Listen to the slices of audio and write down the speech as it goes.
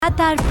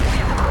आधार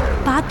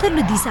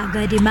पातलो दिशा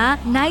गरेमा,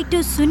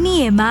 नाइटो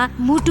सुनिएमा,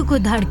 मुटुको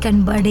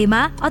धड्कन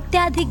बढेमा,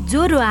 अत्याधिक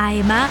ज्वरो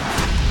आएमा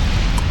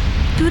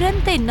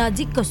तुरन्तै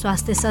नजिकको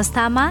स्वास्थ्य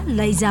संस्थामा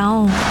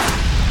लैजाऊ।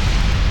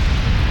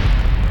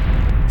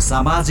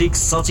 सामाजिक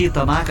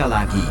सचेतनाका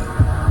लागि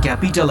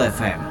Capital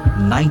FM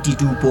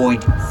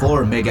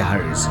 92.4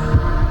 megahertz.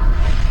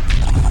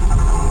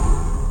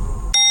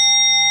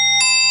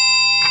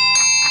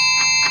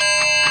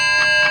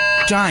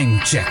 Time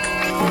check.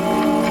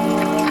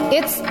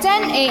 It's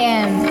 10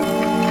 a.m.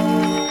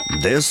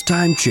 This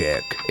time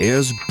check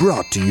is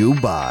brought to you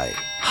by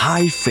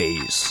High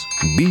Face.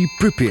 Be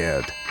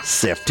prepared.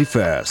 Safety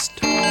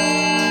first.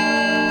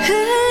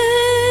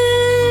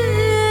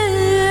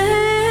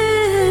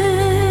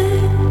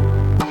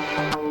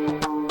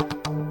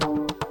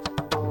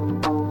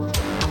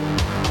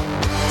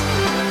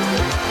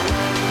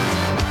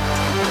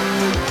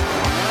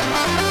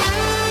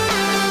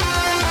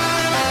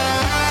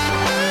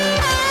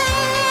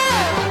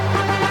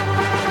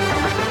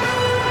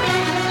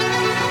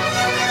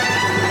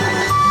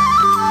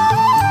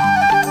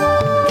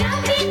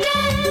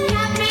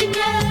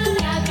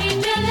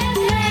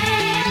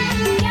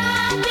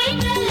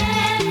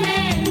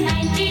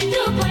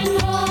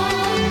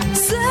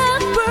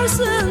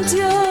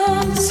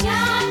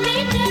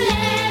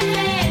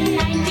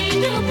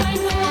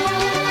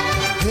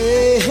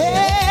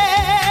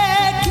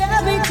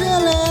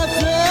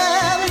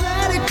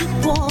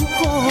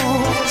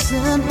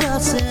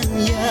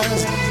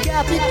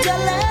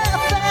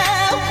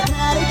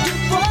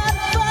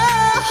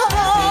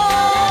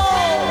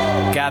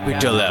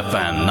 Capital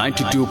FM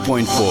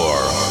 92.4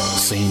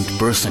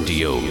 100%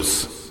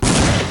 use.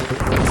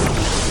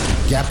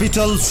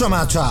 Capital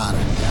समाचार.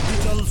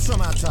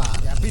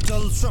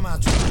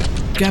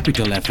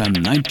 Capital FM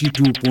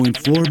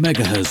 92.4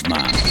 megahertz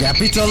मा.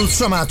 Capital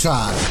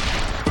समाचार.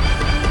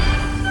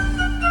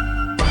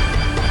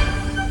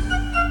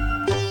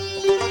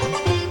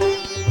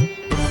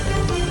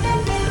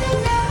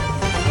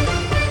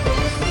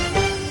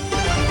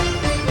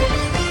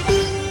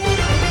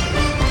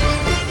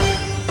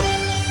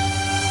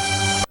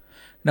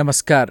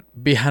 नमस्कार।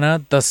 बिहान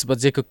 10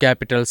 बजेको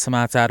क्यापिटल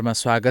समाचारमा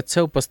स्वागत छ।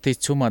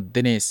 उपस्थित छु म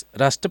दिनेश।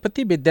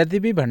 राष्ट्रपति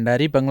विद्यादेवी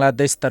भण्डारी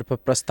बङ्गलादेशतर्फ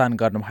प्रस्थान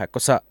गर्नुभएको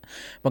छ।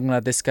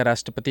 बङ्गलादेशका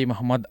राष्ट्रपति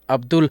मोहम्मद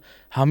अब्दुल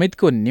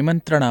हमिदको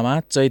निमन्त्रणामा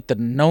चैत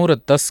 9 र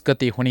 10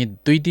 गते हुने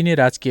 2 दिने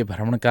राजकीय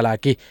भ्रमणका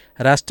लागि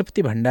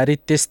राष्ट्रपति भण्डारी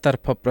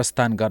त्यसतर्फ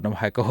प्रस्थान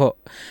गर्नुभएको हो।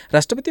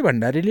 राष्ट्रपति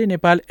भण्डारीले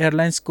नेपाल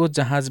एयरलाइन्सको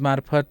जहाज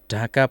मार्फत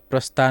ढाका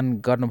प्रस्थान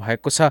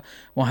गर्नुभएको छ।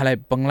 उहाँलाई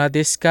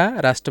बङ्गलादेशका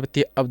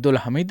राष्ट्रपति अब्दुल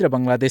हमिद र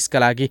बङ्गलादेशका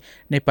लागि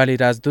नेपाली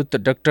राजदूत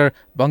डाक्टर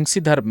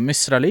वंशीधर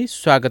मिश्रले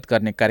स्वागत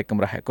गर्ने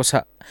कार्यक्रम रहेको छ।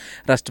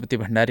 राष्ट्रपति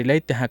भण्डारीलाई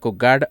त्यहाँको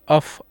गार्ड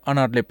अफ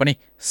अनरले पनि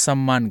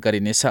सम्मान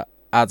गरिनेछ।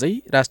 आजै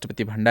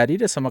राष्ट्रपति भण्डारी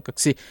र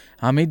समकक्षी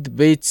हमिद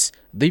बीच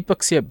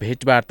द्विपक्षीय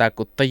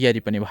भेटवार्ताको तयारी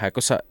पनि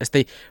भएको छ।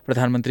 यस्तै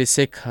प्रधानमन्त्री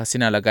शेख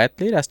हसिना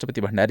लगायतले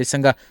राष्ट्रपति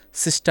भण्डारीसँग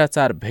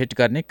शिष्टाचार भेट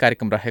गर्ने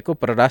कार्यक्रम रहेको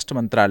परराष्ट्र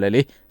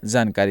मन्त्रालयले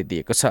जानकारी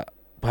दिएको छ।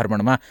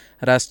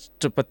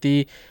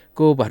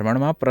 राष्ट्रपतिको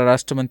भ्रमणमा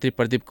परराष्ट्र मन्त्री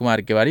प्रदीप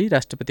कुमार गेवाली,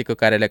 राष्ट्रपतिको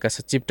कार्यालयका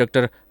सचिव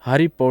डाक्टर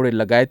हरि पौडेल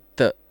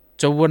लगायत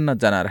 54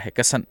 जना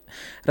रहेका छन्।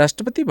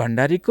 राष्ट्रपति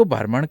भण्डारीको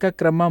भ्रमणका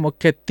क्रममा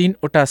मुख्य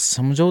 3वटा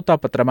सम्झौता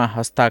पत्रमा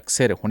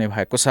हस्ताक्षर हुने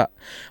भएको छ।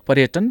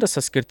 पर्यटन र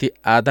संस्कृति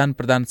आदान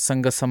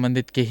प्रदानसँग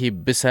सम्बन्धित केही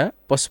विषय,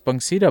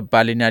 पशुपक्षी र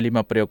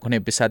बालीनालीमा प्रयोग हुने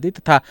विषादी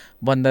तथा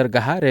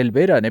बन्दरगाह,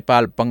 रेलवे र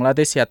नेपाल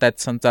बङ्गलादेश यातायात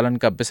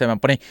सञ्चालनका विषयमा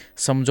पनि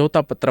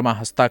सम्झौता पत्रमा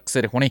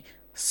हस्ताक्षर हुने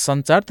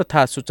सञ्चार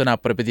तथा सूचना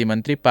प्रविधि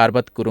मन्त्री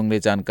पार्वत गुरुङले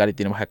जानकारी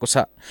दिनुभएको छ।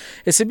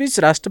 यसैबीच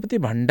राष्ट्रपति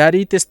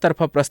भण्डारी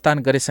त्यसतर्फ प्रस्थान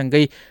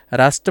गरेसँगै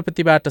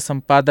राष्ट्रपतिबाट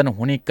सम्पादन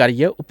हुने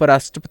कार्य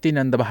उपराष्ट्रपति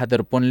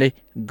नन्दबहादुर पुनले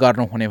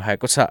गर्नुहुने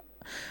भएको छ।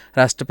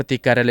 राष्ट्रपति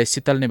कार्यालय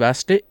शीतल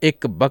निवासले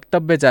एक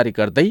वक्तव्य जारी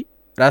गर्दै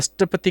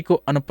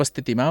राष्ट्रपतिको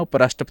अनुपस्थितिमा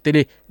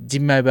उपराष्ट्रपतिले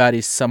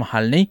जिम्मेवारी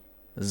सम्हाल्ने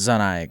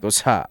जनाएको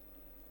छ।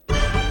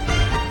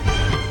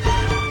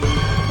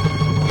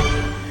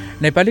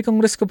 नेपाली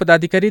कांग्रेसको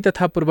पदाधिकारी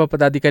तथा पूर्व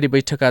पदाधिकारी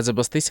बैठक आज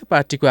बस्दैछ।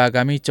 पार्टीको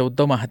आगामी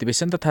 14औं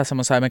महाधिवेशन तथा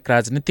समसामयिक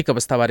राजनीतिक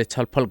अवस्थाबारे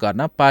छलफल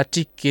गर्न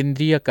पार्टी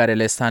केन्द्रीय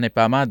कार्यालय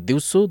सानेपामा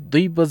दिउँसो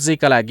 2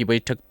 बजेका लागि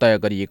बैठक तय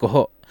गरिएको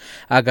हो।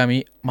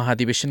 आगामी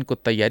महाधिवेशनको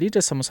तयारी र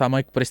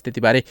समसामयिक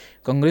परिस्थितिबारे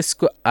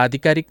कांग्रेसको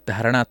आधिकारिक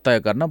धारणा तय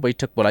गर्न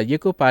बैठक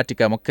बोलाइएको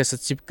पार्टीका मुख्य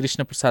सचिव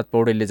कृष्ण प्रसाद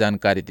पौडेलले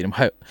जानकारी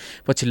दिनुभयो।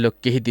 पछिल्लो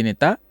केही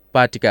दिनता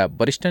पार्टीका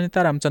वरिष्ठ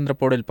नेता रामचन्द्र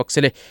पौडेल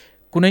पक्षले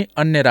कुनै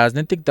अन्य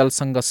राजनैतिक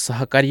दलसँग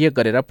सहकार्य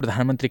गरेर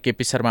प्रधानमन्त्री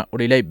केपी शर्मा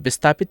ओलीलाई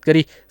विस्थापित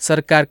गरी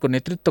सरकारको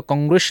नेतृत्व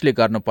कांग्रेसले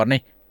गर्नुपर्ने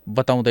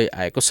बताउँदै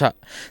आएको छ।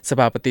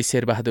 सभापति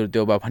शेरबहादुर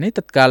देउबा भने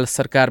तत्काल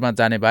सरकारमा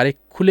जाने बारे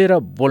खुलेर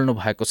बोल्नु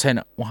भएको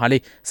छैन।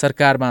 उहाँले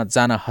सरकारमा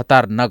जान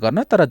हतार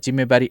नगर्न तर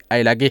जिम्मेवारी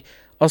आइलागे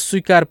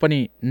अस्वीकार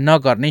पनि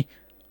नगर्ने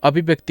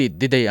अभिव्यक्ति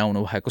दिँदै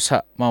आउनु भएको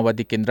छ।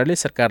 माओवादी केन्द्रले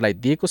सरकारलाई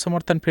दिएको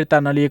समर्थन फिर्ता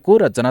नलिएको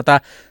र जनता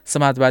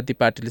समाजवादी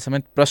पार्टीले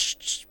समेत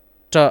प्रष्ट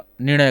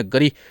निर्णय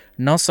गरी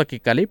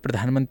नसकेकाले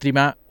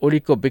प्रधानमन्त्रीमा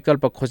ओलीको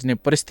विकल्प खोज्ने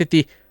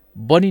परिस्थिति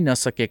बनि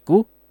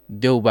नसकेको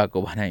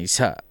देउबाको भनाइ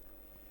छ।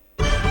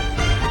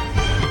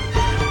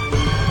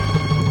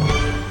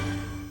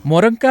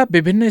 मोरङका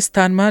विभिन्न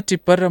स्थानमा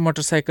टिप्पर र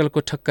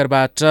मोटरसाइकलको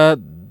ठक्करबाट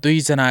 2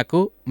 जनाको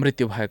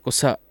मृत्यु भएको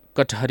छ।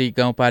 कटहरी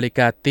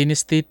गाउँपालिका 3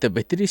 स्थित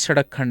भित्री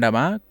सडक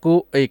खण्डमा को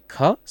 1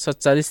 ख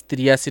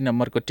 4783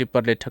 नम्बरको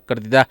टिप्परले ठक्कर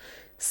दिँदा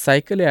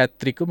साइकल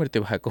यात्रीको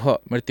मृत्यु भएको हो।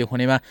 मृत्यु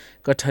हुनेमा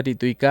कटहरी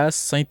 2 का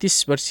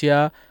 37 वर्षीय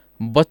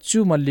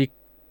बच्चु मल्लिक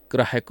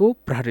रहेको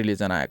प्रहरीले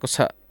जनाएको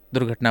छ।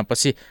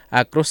 दुर्घटनापछि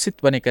आक्रोशित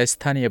बनेका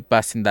स्थानीय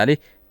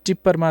बासिन्दाले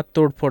टिप्परमा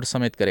तोडफोड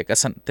समेत गरेका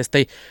छन्।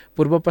 त्यस्तै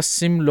पूर्व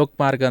पश्चिम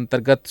लोकमार्ग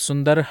अन्तर्गत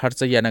सुन्दर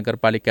हर्चैया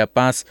नगरपालिका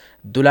 5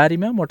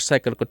 दुलारीमा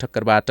मोटरसाइकलको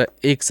ठक्करबाट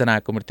 1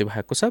 जनाको मृत्यु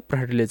भएको छ।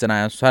 प्रहरीले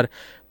जनाएअनुसार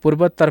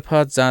पूर्वतर्फ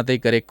जाँदै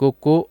गरेको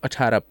को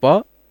 18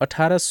 प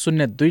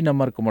 1802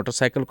 नम्बरको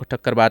मोटरसाइकलको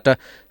ठक्करबाट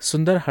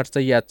सुन्दर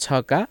हर्चैया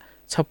 6 का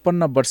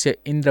 56 वर्षीय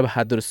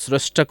इन्द्रबहादुर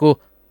श्रेष्ठको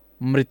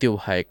मृत्यु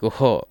भएको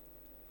हो।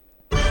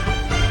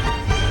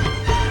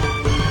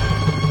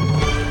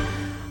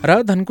 र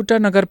धनकुटा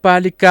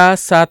नगरपालिका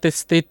 7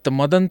 स्थित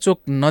मदनचोक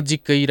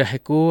नजिकै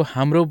रहेको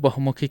हाम्रो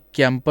बहुमुखी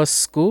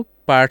क्याम्पसको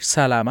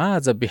पाठशालामा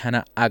आज बिहान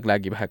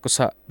आगलागी भएको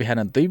छ। बिहान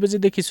 2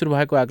 बजेदेखि सुरु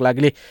भएको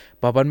आगलागीले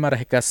भवनमा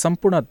रहेका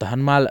सम्पूर्ण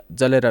धनमाल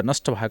जलेर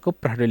नष्ट भएको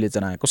प्रहरीले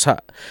जनाएको छ।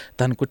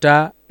 धनकुटा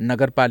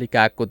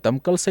नगरपालिकाको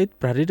दमकलसहित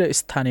प्रहरी र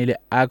स्थानीयले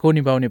आगो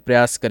निभाउने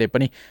प्रयास गरे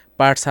पनि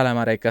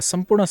पाठशालामा रहेका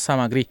सम्पूर्ण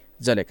सामग्री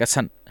जलेका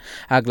छन्।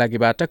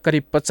 आगलागीबाट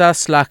करिब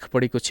 50 लाख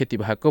बढीको क्षति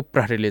भएको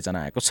प्रहरीले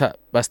जनाएको छ।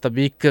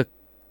 वास्तविक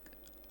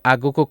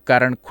आगोको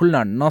कारण खुल्न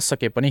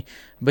नसके पनि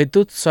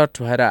विद्युत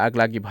सर्ट भएर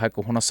आगलागी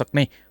भएको हुन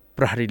सक्ने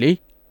प्रहरीले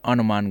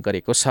अनुमान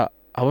गरेको छ।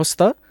 हवस्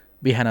त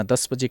बिहान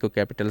 10 बजेको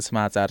क्यापिटल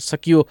समाचार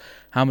सकियो।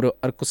 हाम्रो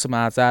अर्को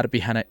समाचार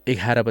बिहान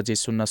 11 बजे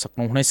सुन्न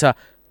सक्नुहुनेछ।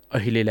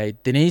 अहिलेलाई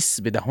दिनेश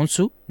बिदा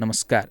हुन्छु।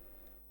 नमस्कार।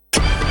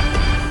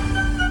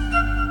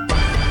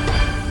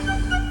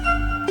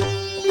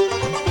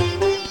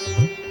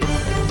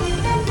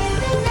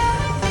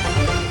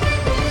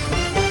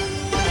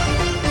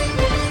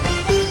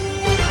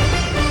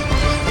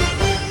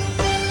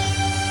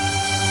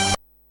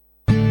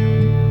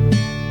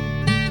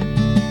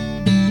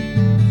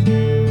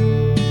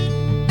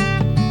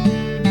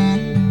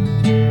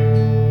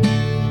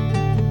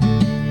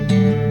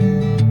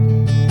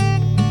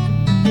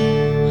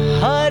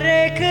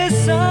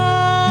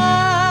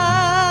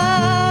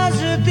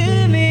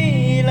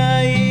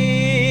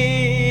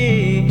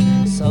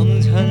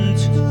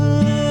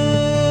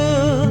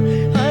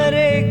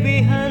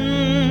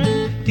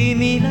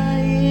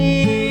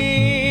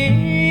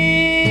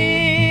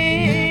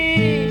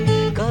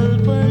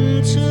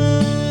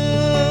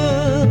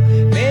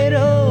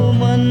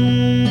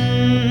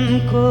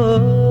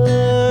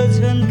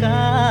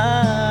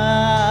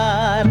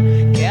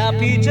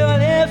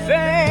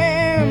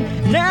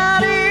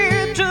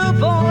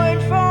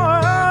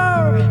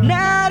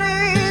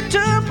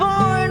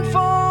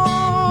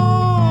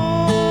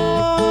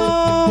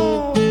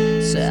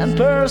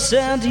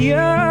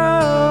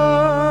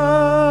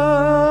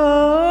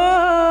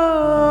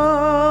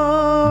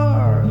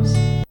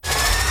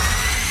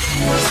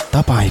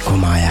 तपाईको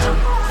माया,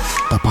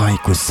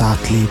 तपाईको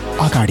साथले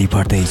अगाडि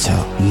बढ्दैछ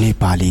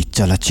नेपाली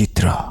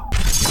चलचित्र।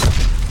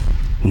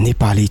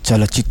 नेपाली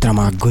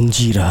चलचित्रमा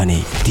गुन्जिरहने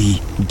ती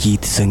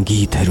गीत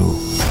संगीतहरू,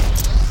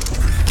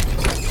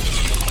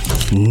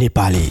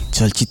 नेपाली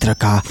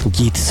चलचित्रका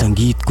गीत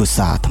संगीतको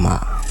साथमा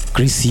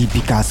कृषि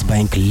विकास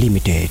बैंक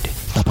लिमिटेड,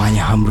 तपाईँ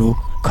हाम्रो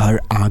घर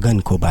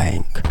आँगनको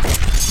बैंक।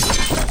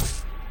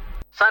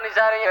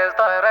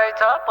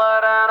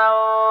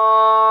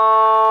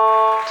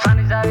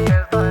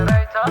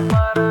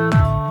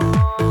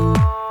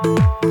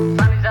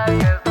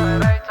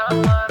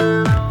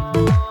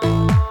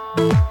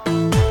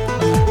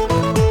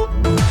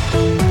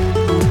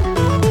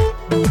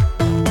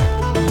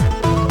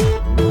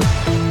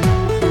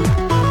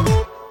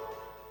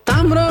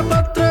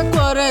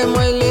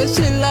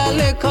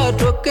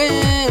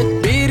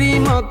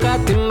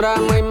 तिम्रा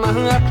मैमा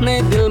आफ्नै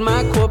दिलमा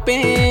खोपे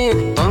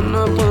तन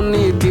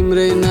पनि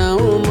तिम्रै नाउ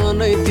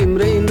मनै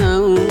तिम्रै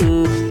नाउ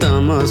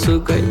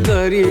तमसुकै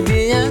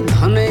गरिदिया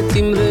धनै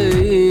तिम्रै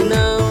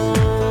नाउ।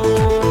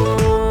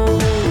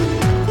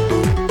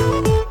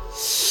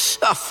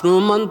 आफ्नो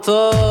मन त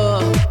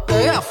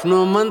आफ्नो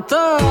मन त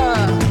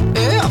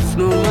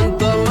आफ्नो मन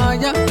त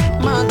माया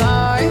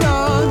माधाएर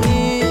नि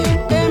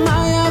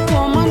मायाको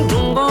मन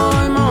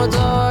ढुङ्गोमा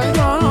जाएर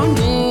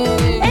नि।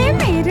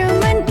 मेरो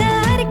मन त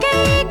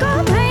अर्कैको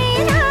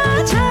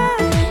भइरहेछ,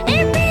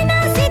 बिना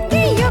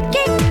सिद्धि यो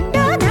के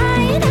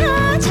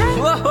डोधाइरहेछ।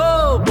 ओहो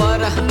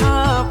परहन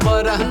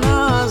परहन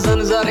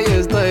संसार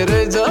यस्तै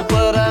रहेछ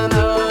परहन।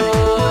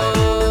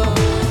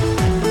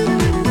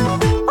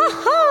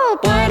 ओहो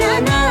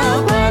परहन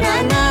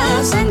परहन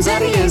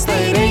संसार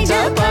यस्तै रहेछ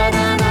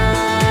परहन।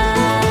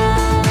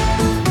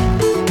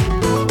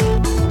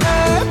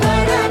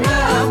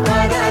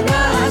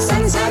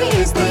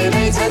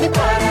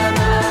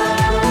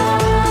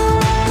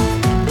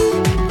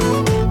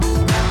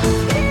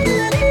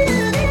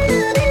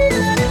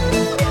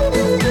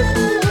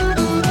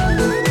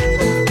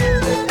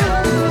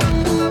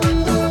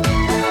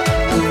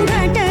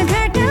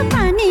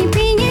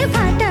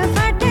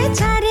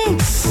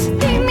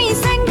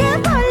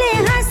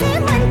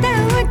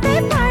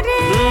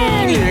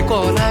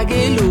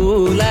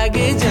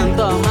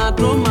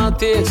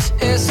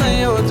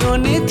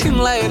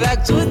 तिमीलाई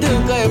राख्छु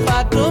दिलकै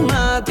पाटो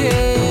माथे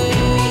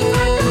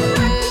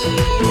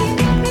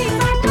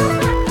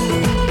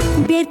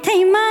व्यर्थै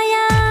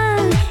माया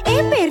ए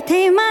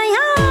व्यर्थै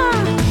माया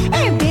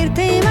ए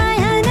व्यर्थै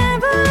माया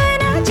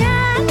नभन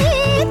जाने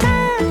त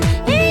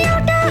ए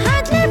एउटा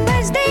हातले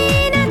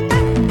बज्दैन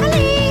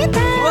तकले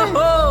त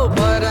ओहो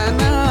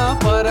परान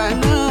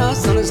परान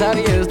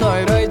संसार यस्तो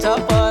रहेछ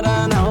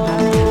परान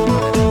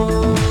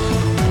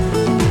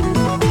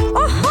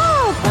ओहो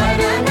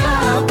परान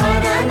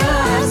परान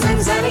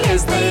संसार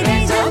यस्तै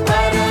रहेछ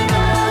परान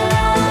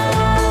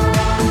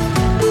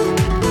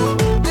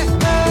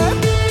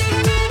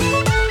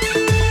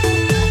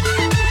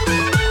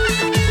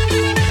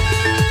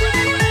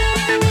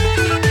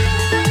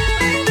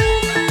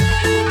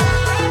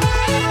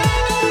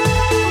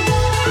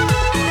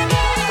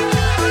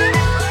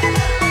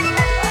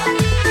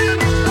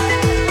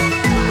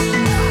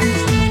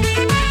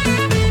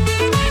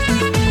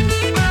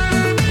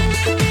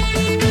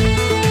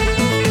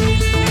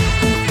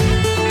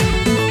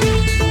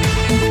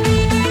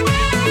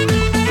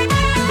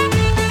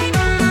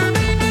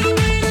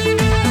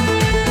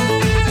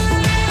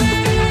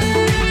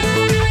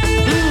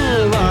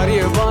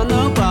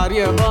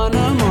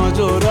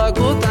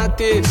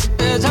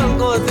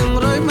झल्को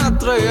तिम्रै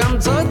मात्रै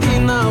आउँछ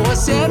दिन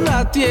होस्यार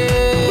राति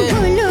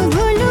भुलु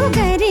भुलु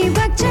गरी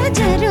बग्छ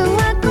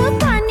झरुवाको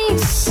पानी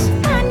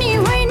पानी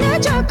होइन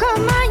जोखो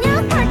माया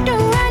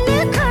पटुवाले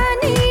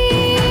खानी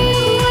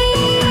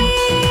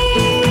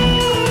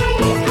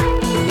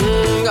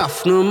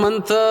आफ्नो मन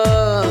त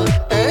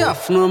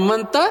आफ्नो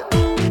मन त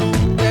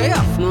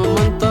आफ्नो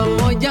मन त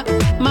मोया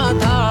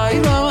माथाइ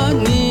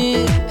रनी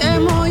ए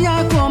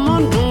मोयाको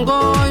मन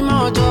ढुङ्गोइमा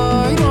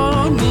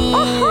जइरनी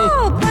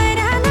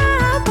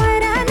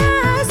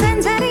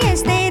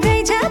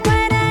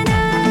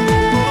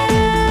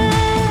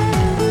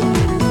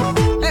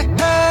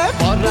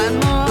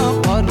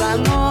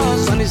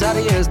संसार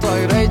यस्तो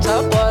रहेछ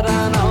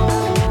परान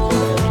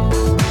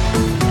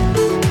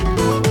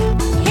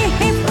हे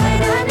हे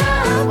परान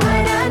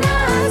परान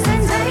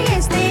संसार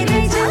यस्तै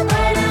रहेछ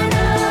परान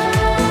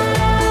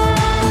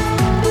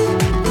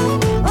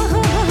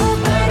ओहो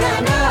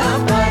परान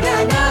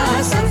परान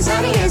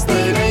संसार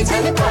यस्तै रहेछ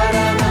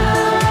परान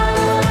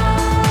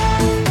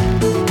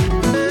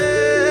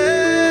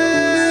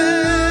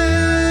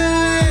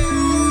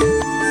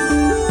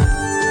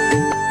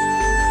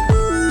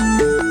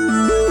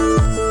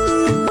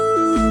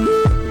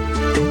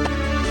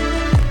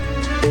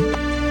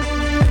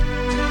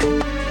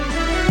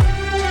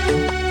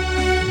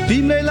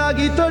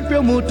तड्प्यो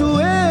मुटु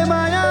ए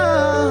माया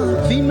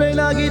तिम्रै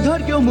लागि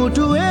धड्क्यो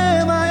मुटु ए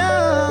माया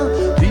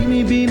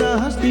तिमी बिना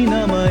हाँस्दिन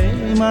म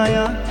ए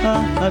माया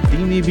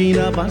तिमी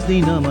बिना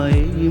बाँच्दिन म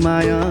ए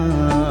माया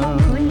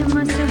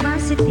फुलमा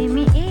सुबास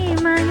तिमी ए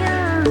माया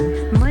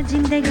म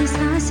जिन्दगी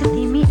सास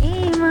तिमी ए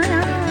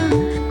माया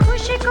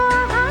खुसीको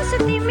आभास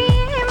तिमी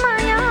ए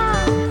माया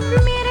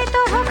मेरो त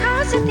हो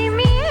खास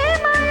तिमी ए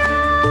माया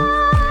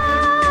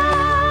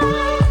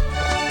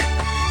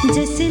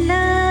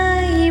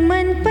जसलाई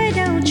मन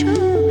पराउँछु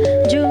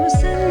जो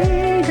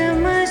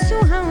सँगमा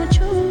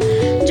सुहाउँछु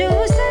जो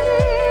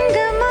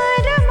सँगमा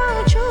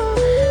रमाउँछु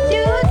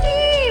त्यो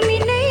तिमी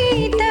नै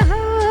त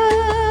हो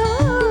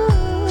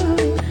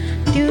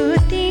त्यो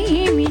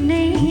तिमी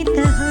नै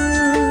त हो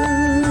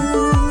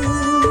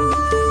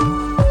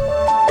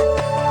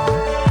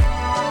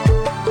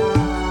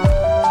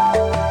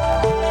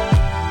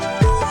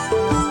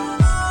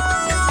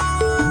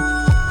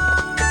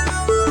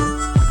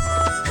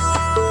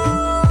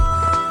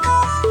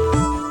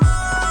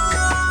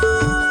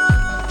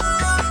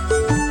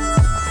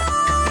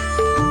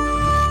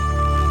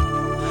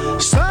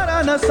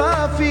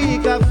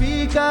फीका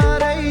फीका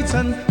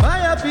रहेछन्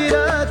माया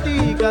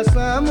पिरातीका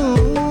सामु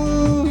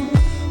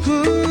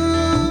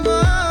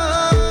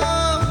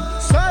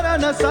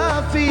सरन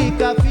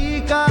साफीका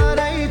फीका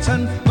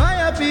रहेछन्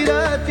माया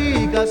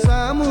पिरातीका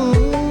सामु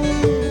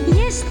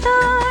यस्तो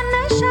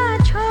नशा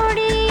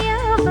छोडी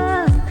अब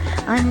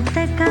अन्त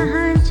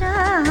कहाँ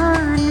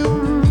जानु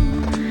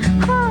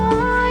हो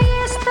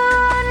यस्तो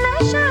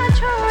नशा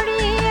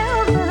छोडी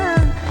अब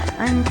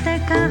अन्त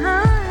कहाँ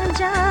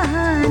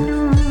जानु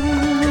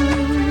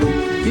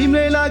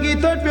तिम्रै लागि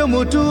तड्प्यो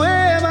मुटु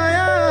ए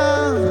माया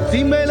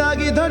तिम्रै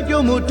लागि धड्क्यो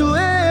मुटु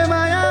ए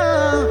माया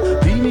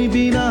तिमी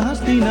बिना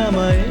हाँस्दिन म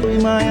ए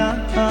माया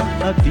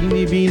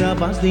तिमी बिना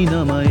बाँच्दिन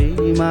म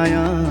ए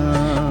माया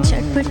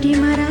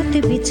चटपटीमा रात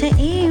बिछ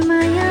ए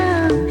माया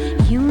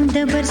हिउँद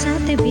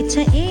बर्सात बिछ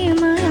ए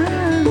माया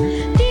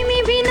तिमी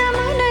बिना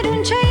मन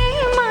रुन्छ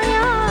ए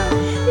माया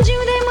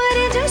जिउँदै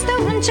मरे जस्तो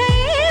हुन्छ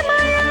ए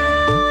माया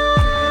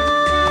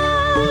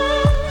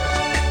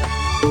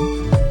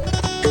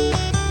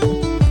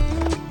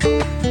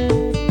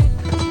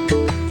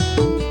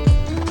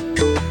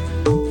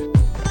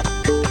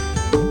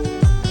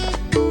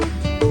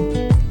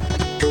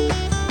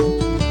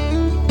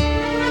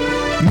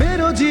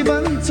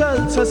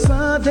चल्छ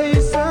सधैँ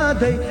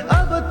सधैँ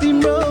अब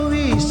तिम्रो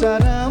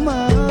इसारामा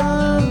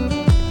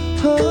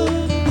हो,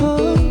 हो,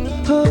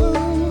 हो।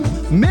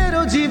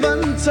 मेरो जीवन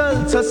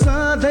चल्छ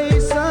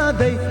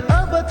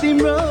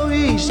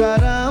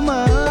इसारामा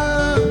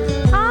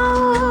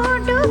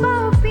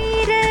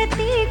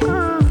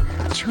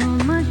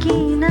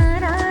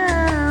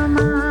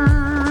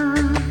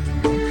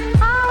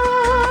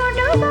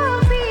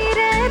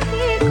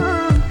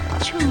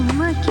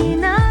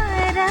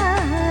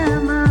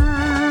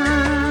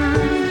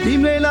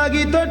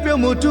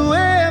मुटु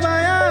ए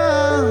माया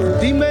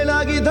तिम्रै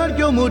लागि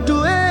धड्क्यो मुटु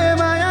ए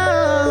माया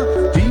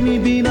तिमी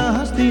बिना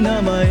हाँस्दिन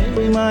म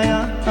ए माया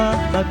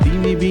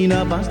तिमी बिना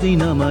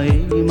बाँच्दिन म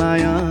ए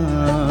माया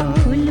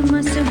फुल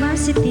म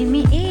सुबास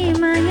तिमी ए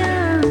माया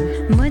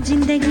म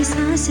जिन्दगी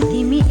सास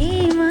तिमी ए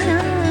माया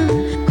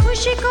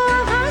खुशीको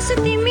आभास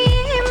तिमी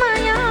ए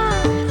माया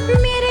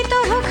मेरै त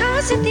हो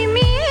खास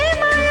तिमी ए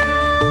माया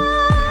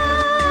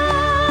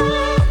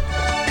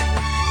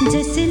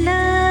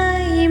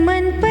जसलाई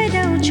मन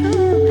पराउँछु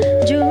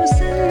जो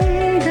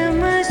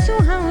सँगमा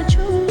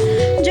सुहाउँछु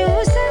जो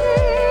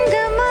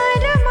सँगमा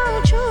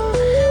रमाउँछु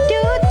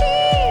त्यो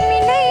तिमी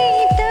नै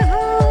त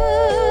हो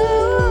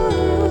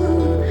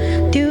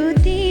त्यो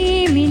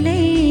तिमी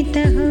नै त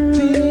हो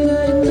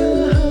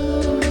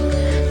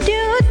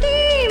त्यो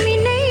तिमी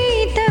नै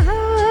त हो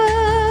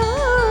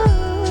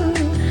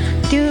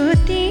त्यो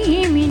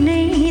तिमी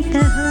नै त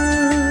हो।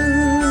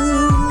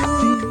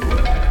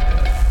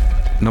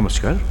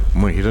 नमस्कार,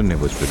 म हिरण्य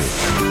भोजपुरी।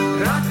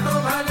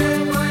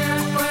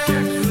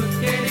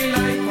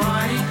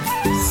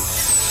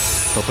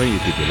 तपाईँ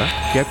यति बेला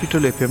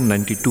क्यापिटल एफएम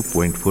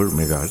 92.4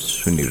 मेगाहर्ज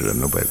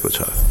सुनिरहनु भएको छ।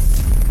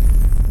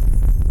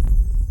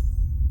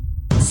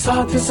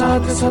 साथ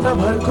साथ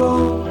सदाभरको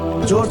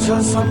जोड्छ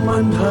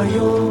सम्बन्ध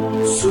यो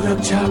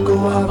सुरक्षाको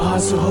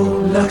आभास हो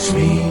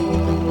लक्ष्मी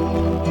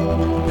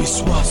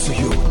विश्वास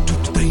यो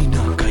टुट्दैन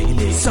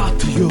कहिले साथ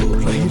यो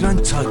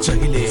रहिरहन्छ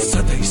जहिले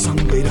सधैँ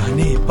सँगै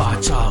रहने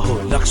बाचा हो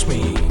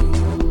लक्ष्मी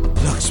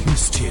लक्ष्मी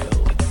स्टिल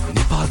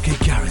नेपालकै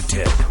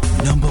ग्यारेन्टेड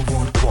नम्बर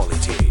 1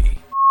 क्वालिटी।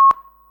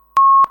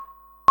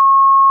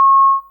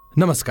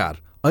 नमस्कार,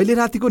 अहिले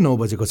रातिको 9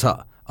 बजेको छ।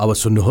 अब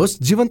सुन्नुहोस्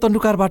जीवन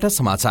तन्डुकारबाट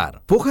समाचार।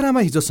 पोखरामा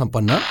हिजो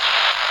सम्पन्न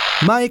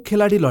मा एक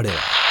खेलाडी लडेर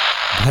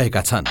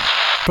भएका छन्।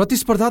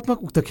 प्रतिस्पर्धात्मक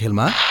उक्त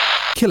खेलमा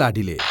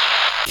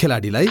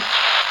खेलाडीलाई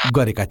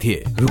गरेका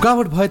थिए।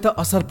 रुकावट भए त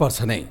असर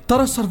पर्छ नै,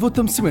 तर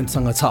सर्वोत्तम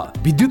सिमेन्टसँग छ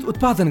विद्युत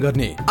उत्पादन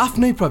गर्ने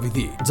आफ्नै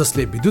प्रविधि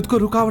जसले विद्युतको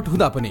रुकावट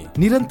हुँदा पनि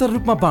निरन्तर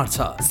रूपमा बाँड्छ।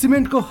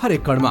 सिमेन्टको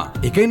हरेक कणमा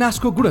एकै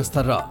नासको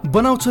गुणस्तर र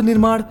बनाउँछ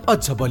निर्माण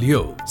अझ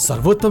बलियो।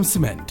 सर्वोत्तम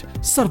सिमेन्ट,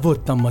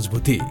 सर्वोत्तम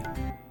मजबुती।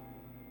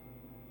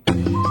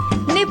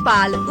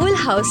 नेपाल उल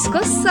हाउसको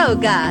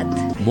सौगात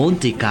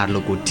मोन्टे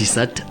कार्लोको टी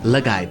सर्ट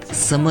लगायत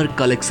समर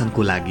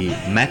कलेक्सनको लागि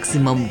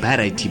म्याक्सिमम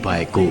भेराइटी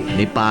भएको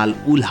नेपाल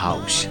उल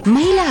हाउस।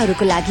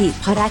 महिलाहरूको लागि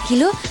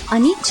फराकिलो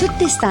अनि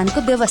छुट्टै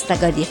स्थानको व्यवस्था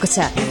गरिएको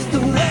छ।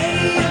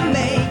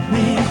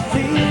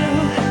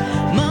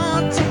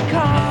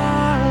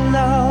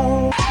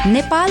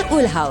 नेपाल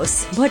उल हाउस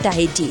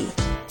भोटाहेटी।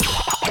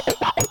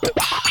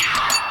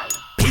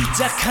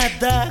 पिज्जा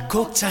खाँदा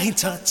कोक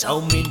चाहिन्छ,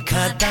 चाउमिन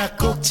खाँदा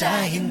कोक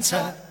चाहिन्छ,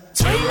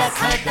 छैला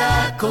खाँदा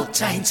कोक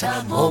चाहिन्छ,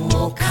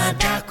 मोमो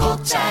खाँदा कोक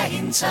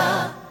चाहिन्छ।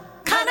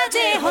 खाना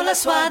जे होला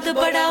स्वाद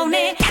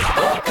बढाउने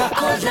Coca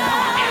Cola.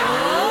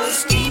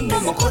 Steam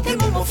momo, kothe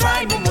momo,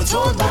 fry momo,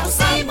 jhol momo,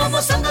 Sai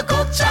मोमोसँग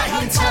Coke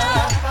चाहिन्छ।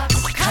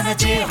 खाना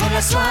जे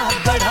होला स्वाद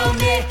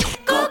बढाउने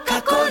Coca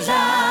Cola.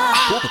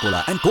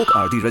 Coca-Cola and Coke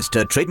are the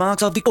registered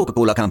trademarks of the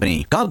Coca-Cola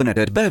Company.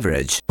 Carbonated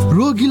beverage.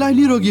 रोगीलाई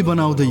निरोगी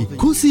बनाउँदै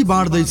खुसी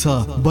बाँड्दैछ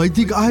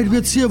वैदिक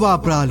आयुर्वेद सेवा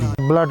प्रणाली।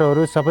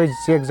 ब्लडहरू सबै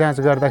चेक जाँच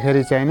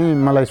गर्दाखेरि चाहिँ नि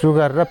मलाई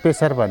सुगर र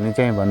प्रेसर भन्ने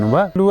चाहिँ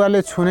भन्नुभयो।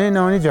 लुगाले छुनै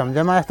नहुने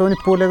झमझमा जस्तो पनि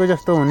पोलेको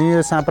जस्तो हुने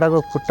यो साँप्राको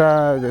खुट्टा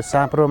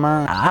साँप्रोमा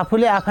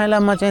आफूले आफैलाई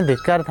म चाहिँ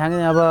धिक्कार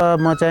थाङेँ। अब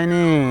म चाहिँ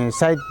नि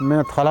सायद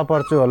थला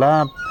पर्छु होला,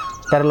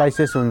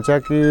 प्यारालाइसिस हुन्छ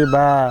कि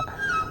बा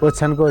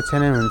ओछ्यानको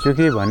ओछ्यानै हुन्छु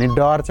कि भन्ने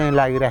डर चाहिँ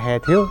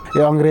लागिरहेको थियो।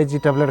 यो अङ्ग्रेजी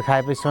ट्याब्लेट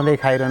खाएपछि सधैँ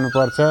खाइरहनु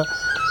पर्छ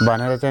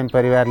भनेर चाहिँ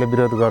परिवारले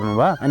विरोध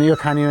गर्नुभयो। अनि यो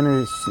खाने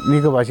भने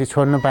निको भएपछि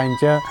छोड्नु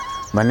पाइन्छ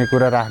भन्ने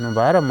कुरा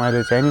राख्नुभयो र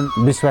मैले चाहिँ नि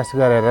विश्वास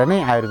गरेर नै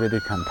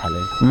आयुर्वेदिक खान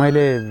थालेँ।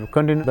 मैले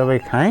कन्टिन्यू दबाई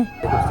खाएँ।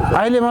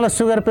 अहिले मलाई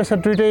सुगर प्रेसर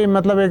दुइटै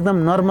मतलब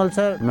एकदम नर्मल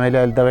छ। मैले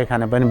अहिले दबाई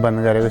खान पनि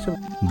बन्द गरेको छु।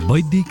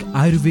 वैदिक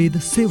आयुर्वेद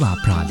सेवा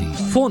प्रणाली।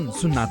 Phone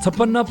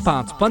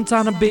 056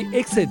 595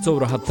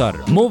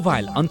 174,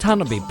 mobile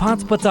 98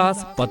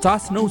 550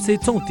 50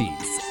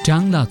 934।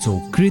 ट्याङ्ला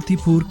चौक,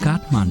 कृतिपुर,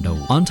 काठमाडौँ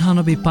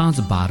 98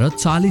 512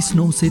 40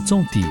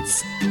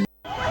 934।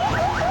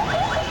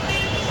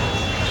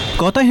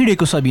 कता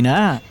हिँडेको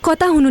सबिना?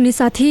 कता हुनु नि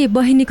साथी,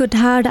 बहिनीको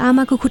ढाड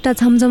आमाको खुट्टा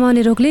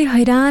झमझमाउने रोगले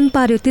हैरान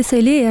पार्यो।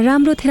 त्यसैले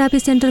राम्रो थेरापी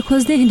सेन्टर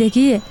खोज्दै हिँडे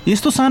कि।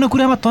 यस्तो सानो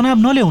कुरामा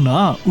तनाव नल्याउ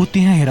न, उ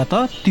त्यहाँ हेर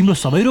त तिम्रो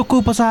सबै रोगको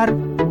उपचार।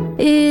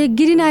 ए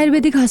गिरिन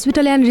आयुर्वेदिक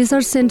हस्पिटल एन्ड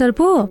रिसर्च सेन्टर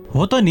पो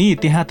हो त नि।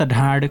 त्यहाँ त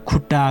ढाड,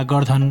 खुट्टा,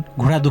 गर्दन,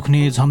 घुँडा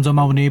दुख्ने,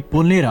 झमझमाउने,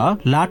 पोल्ने र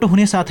लाटो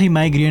हुने साथै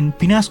माइग्रेन,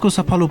 पिनासको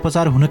सफल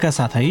उपचार हुनका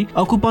साथै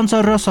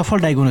अकुपञ्चर र सफल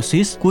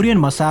डायग्नोसिस, कोरियन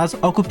मसाज,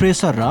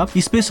 अकुप्रेसर र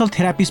स्पेशल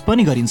थेरापिस्ट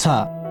पनि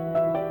गरिन्छ।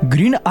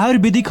 Green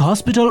Ayurvedic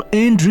hospital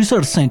and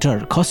research centre,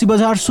 खसी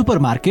बजार सुपर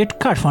मार्केट,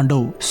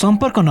 काठमाडौँ।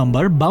 सम्पर्क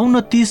नम्बर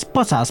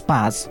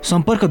 523055।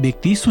 सम्पर्क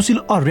व्यक्ति सुशील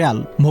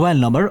अर्याल। Mobile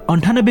number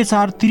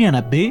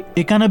 9843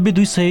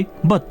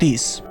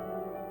 91232।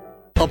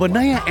 अब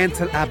नयाँ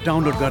एन्सल एप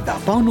डाउनलोड गर्दा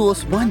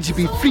पाउनुहोस् 1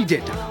 GB free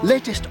data,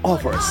 latest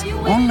offers,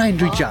 online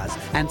recharge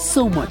and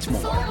so much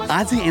more.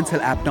 आजै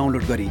एन्सल एप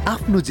डाउनलोड गरी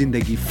आफ्नो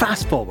जिन्दगी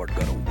फास्ट फरवर्ड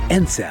गरौँ।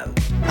 एन्सेल,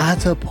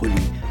 आज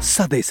भोलि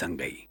सधैँ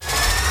सँगै।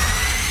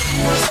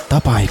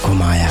 तपाईको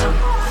माया,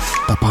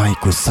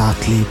 तपाईको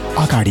साथले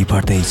अगाडि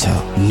बढ्दैछ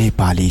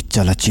नेपाली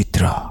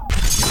चलचित्र।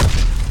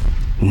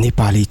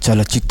 नेपाली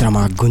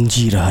चलचित्रमा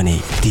गुन्जिरहने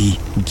ती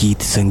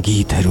गीत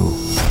सङ्गीतहरू,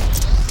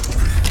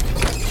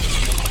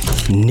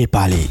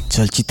 नेपाली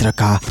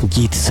चलचित्रका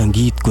गीत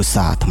सङ्गीतको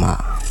साथमा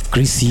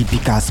कृषि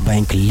विकास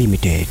बैंक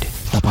लिमिटेड,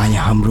 तपाईँ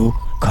हाम्रो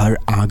घर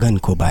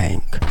आँगनको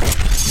बैंक।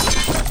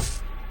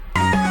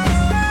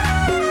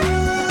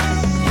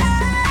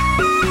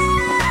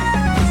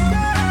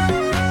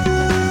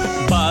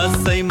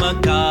 बासैमा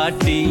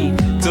काटी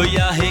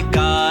चोया हे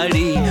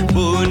काडी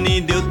बुनी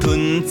देउ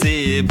थुन्चे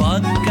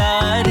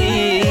भक्कारी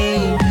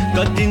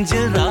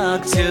कतिन्जेल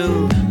राख्छौ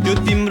त्यो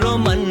तिम्रो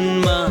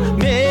मनमा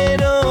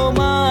मेरो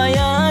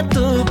माया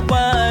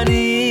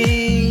थुपारी।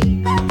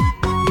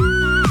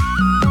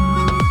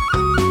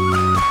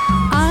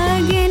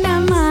 आगेन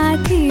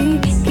माथि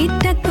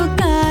किटको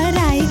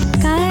कराई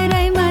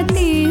कराईमा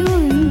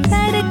तिउन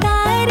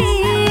तरकारी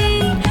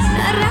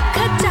नराख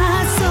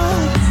चासो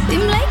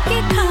तिमीलाई के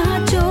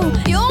खाँचो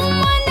यो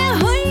मन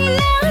होइन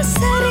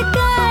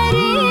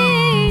सरकारी।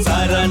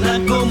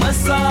 चारानाको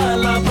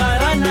मसाला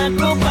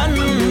बारानाको पान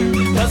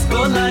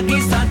कसको लागि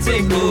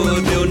साँचेको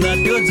देउ न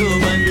त्यो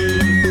जोवन।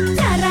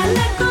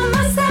 चारानाको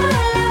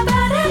मसाला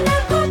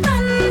बारानाको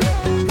पान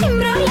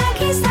तिम्रो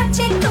लागि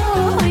साँचेको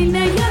होइन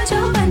यो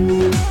जोवन।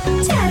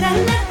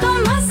 चारानाको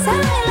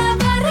मसाला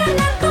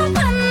बारानाको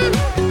पान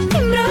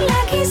तिम्रो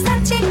लागि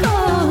साँचेको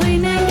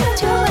होइन यो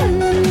जोवन।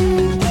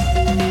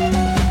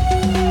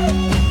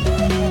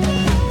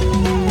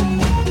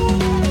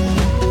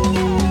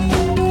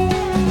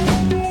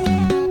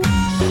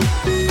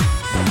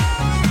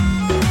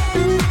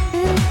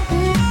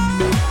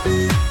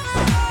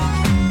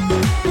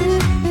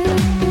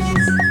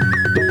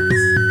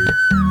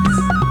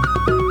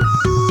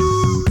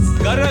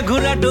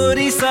 घुरा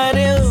डोरी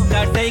सार्यो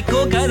काटैको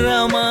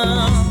घरमा,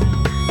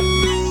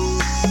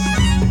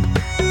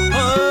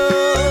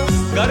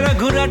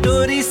 घुरा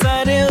डोरी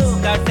सार्यो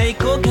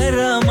काटैको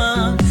घरमा,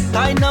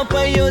 थाहै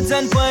नपायो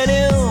जान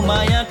पर्यो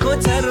मायाको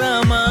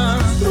छरमा।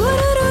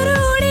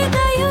 उडी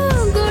गयो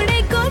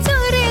गोडेको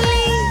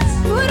चोरेली,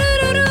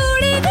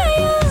 उडी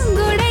गयो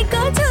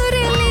गोडेको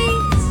चोरेली,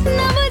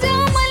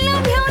 नबजाऊ मल्ल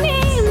भ्याउने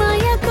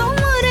मायाको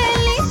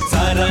मुरली।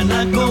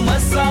 चारानाको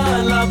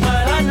मसाला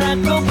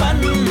बारानाको पान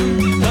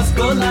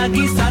कसको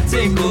लागि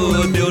साँचेको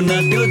देउ न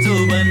त्यो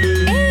जोवन।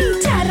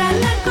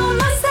 चारानाको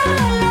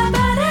मसाला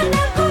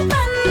बारानाको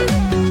पान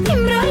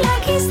तिम्रो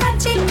लागि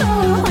साँचेको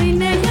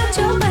होइन यो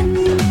जोवन।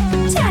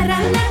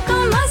 चारानाको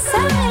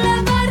मसाला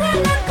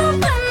बारानाको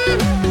पान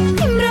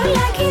तिम्रो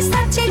लागि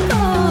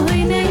साँचेको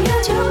होइन यो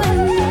जोवन।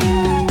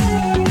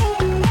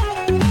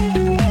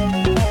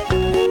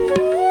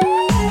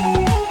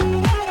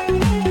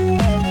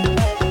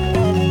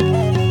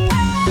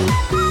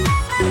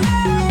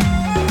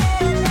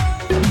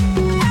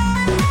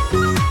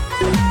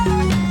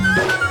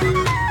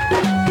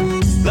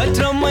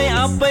 लट्रमै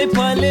आफै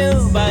फल्यो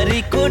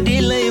बारीको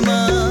ढिलैमा,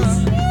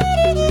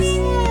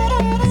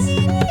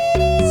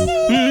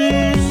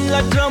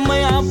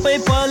 लट्रमै आफै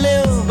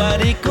फल्यो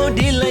बारीको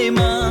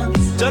ढिलैमा,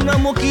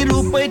 जनमुखी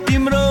रूपै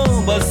तिम्रो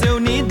बस्यौ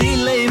नि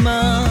दिलैमा।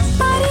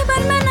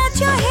 परिवारमा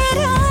नाच्यो हेर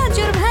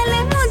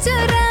जुर्भाले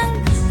मुजुरा,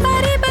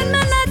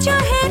 परिवारमा नाच्यो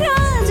हेर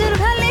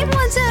जुर्भाले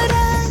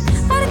मुजुरा,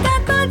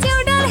 अर्काको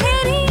जिउडाल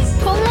हेरी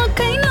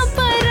फमकै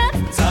नपर।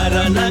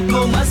 चारानाको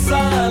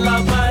मसाला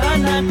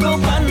बारानाको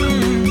पान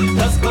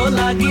कसको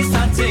लागि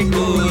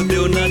साँचेको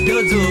देउ न त्यो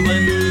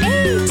जोवन।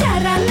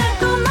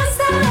 चारानाको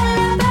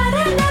मसाला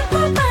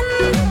बारानाको पान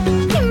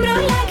तिम्रो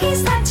लागि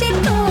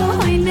साँचेको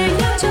होइन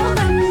यो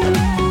जोवन।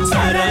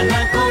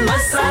 चारानाको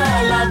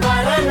मसाला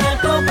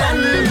बारानाको पान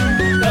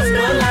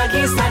कसको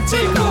लागि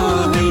साँचेको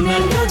देउ न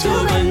त्यो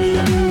जोवन।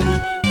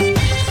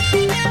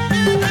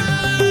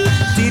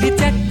 चिरी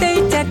चट्टै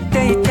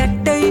चट्टै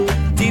चट्टै,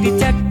 चिरी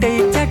चट्टै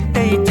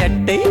चट्टै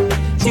चट्टै,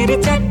 चिरी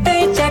चट्टै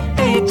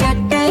चट्टै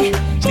चट्टै,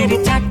 चिरी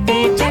चट्टै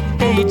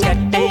चट्टै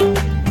चट्टै।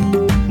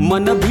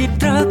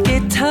 मनभित्र के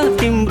छ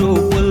तिम्रो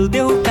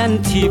बोल्देऊ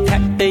कान्छी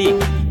फ्याट्टै,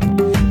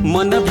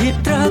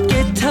 मनभित्र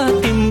के छ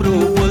तिम्रो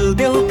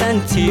बोल्देऊ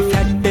कान्छी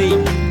फ्याट्टै।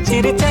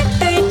 चिरी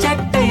चट्टै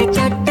चट्टै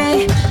चट्टै,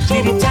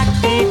 चिरी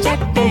चट्टै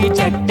चट्टै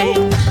चट्टै।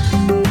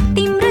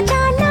 तिम्रो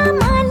चाला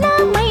माला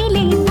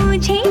मैले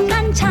बुझे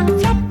कान्छा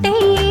फ्याट्टै,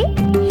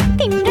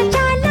 तिम्रो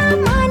चाला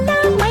माला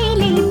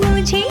मैले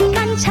बुझे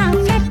कान्छा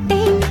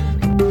फ्याट्टै।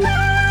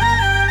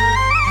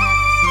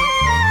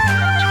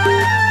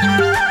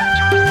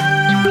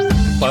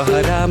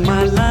 पहरामा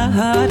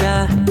लहरा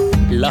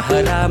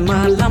लहरामा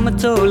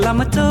लम्चो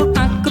लम्चो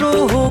काँक्रो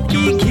हो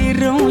कि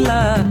घिरौला,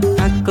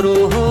 काँक्रो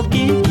हो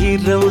कि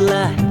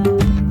घिरौला।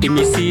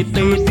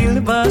 तिमीसितै दिल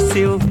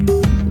बस्यो,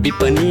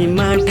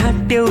 विपनीमा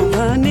ढाट्यौ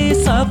भने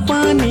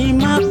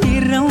सपनीमा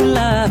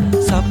तिरौला,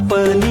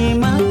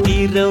 सपनीमा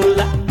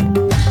तिरौला।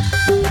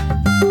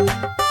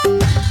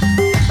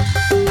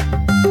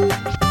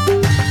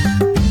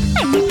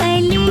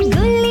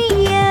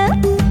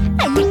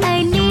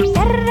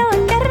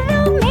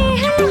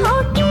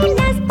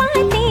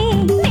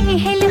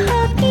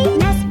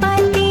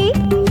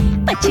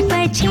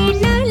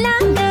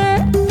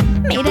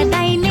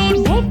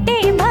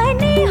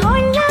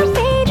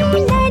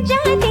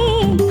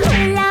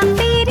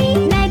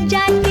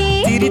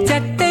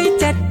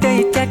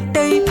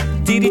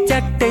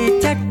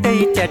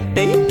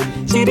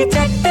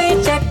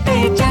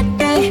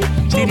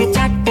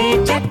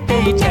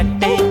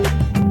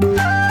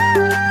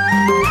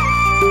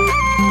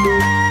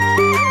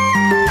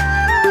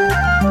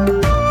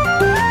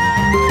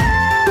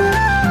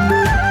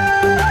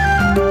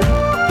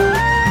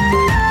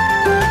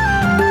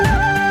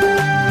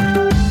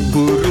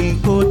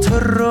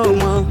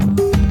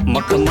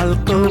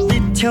 मखमलको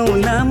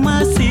बिछौनामा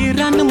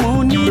सिरन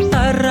मुनि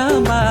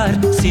तरबार,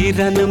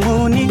 सिरन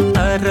मुनि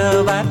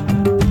तरबार।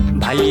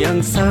 भाइ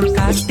अंश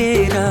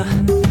काटेर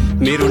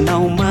मेरो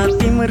नाउँमा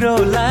तिम्रो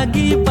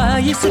लागि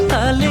 22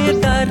 तले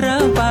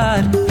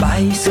दरबार,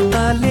 22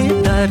 तले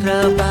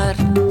दरबार।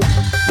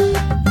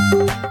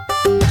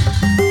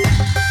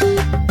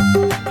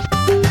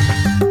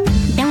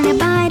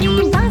 डाँडाबारी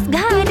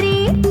बाँसघारी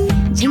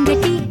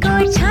झिङ्गटीको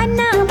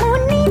छाना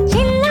मुनि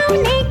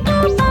चिल्लाउनेको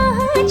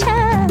बाहा छ,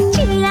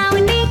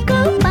 चिल्लाउनेको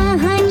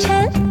बाहा छ।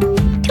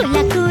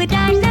 ठुला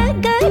कुरा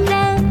नगर,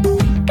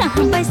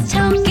 कहाँ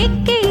बस्छौ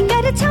के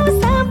गर्छौ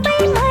सबै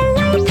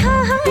मलाई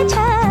थाहा छ,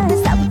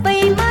 सबै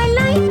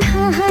मलाई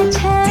थाहा छ।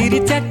 चिरी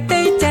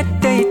चट्टै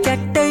चट्टै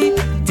चट्टै,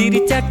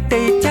 चिरी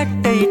चट्टै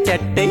चट्टै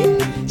चट्टै,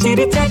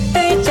 चिरी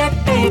चट्टै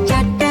चट्टै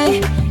चट्टै,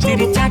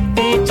 चिरी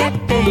चट्टै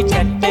चट्टै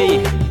चट्टै।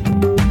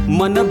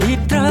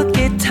 मनभित्र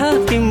के छ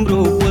तिम्रो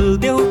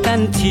बोल्देऊ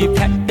कान्छी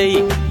फ्याट्टै,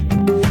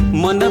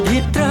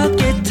 मनभित्र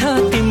के छ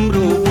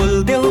तिम्रो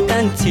बोल्देऊ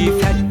कान्छी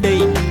फ्याट्टै।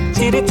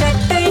 चिरी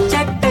चट्टै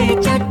चट्टै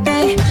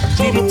चट्टै,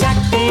 चिरी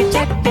चट्टै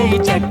चट्टै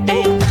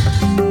चट्टै।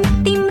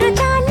 तिम्रो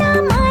चाला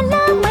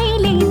माला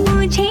मैले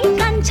बुझे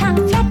कान्छा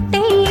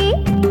फ्याट्टै,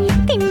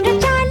 तिम्रो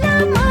चाला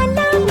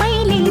माला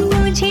मैले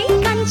बुझे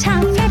कान्छा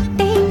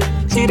फ्याट्टै।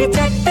 चिरी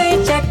चट्टै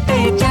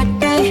चट्टै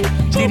चट्टै,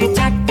 चिरी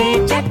चट्टै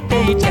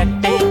चट्टै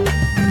चट्टै।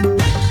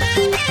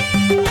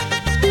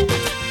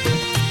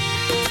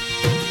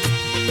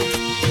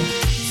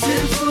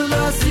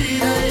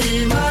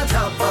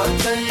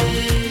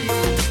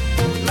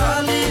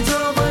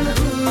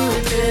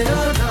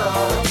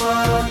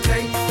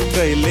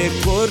 कहिले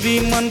गोरी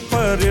मन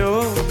पर्यो,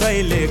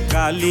 कहिले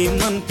काली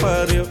मन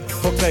पर्यो,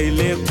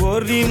 कहिले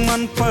गोरी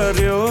मन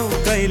पर्यो,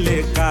 कहिले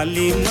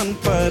काली मन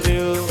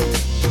पर्यो।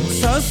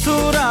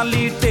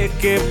 ससुराली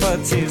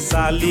टेकेपछि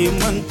साली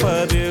मन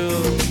पर्यो,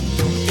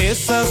 ए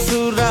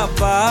ससुरा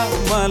बा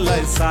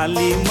मलाई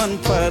साली मन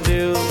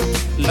पर्यो।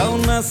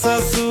 लौन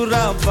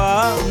ससुरा बा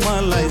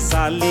मलाई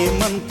साली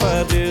मन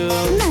पर्यो।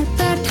 न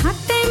त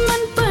ठाट्टै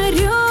मन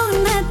पर्यो,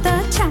 न त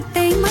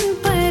छाट्टै मन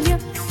पर्यो,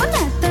 न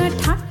त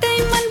ठाट्टै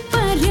मन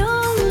पर्यो,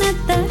 न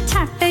त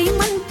छाट्टै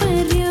मन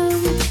पर्यो।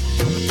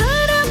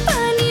 तर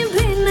पनि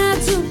भेना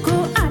जुको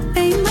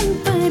आटै मन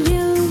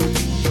पर्यो,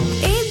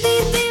 ए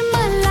दिदी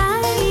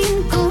मलाई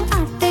यिनको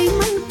आटै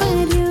मन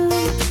पर्यो,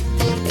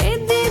 ए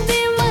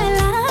दिदी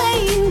मलाई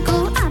यिनको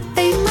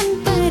आटै मन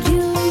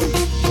पर्यो।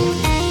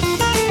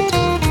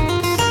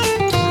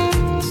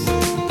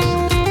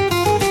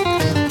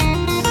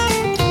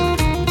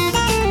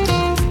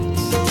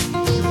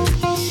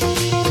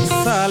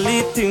 साली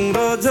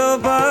तिम्रो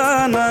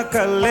जवान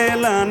कल्ले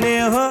लाने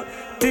हो,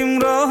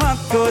 तिम्रो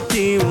हातको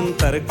तिउन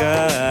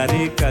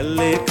तरकारी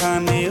कल्ले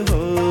खाने हो।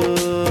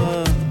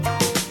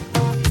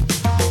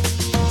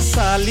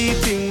 साली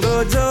तिम्रो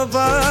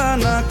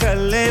जवान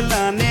कल्ले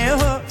लाने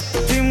हो,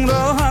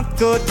 तिम्रो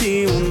हातको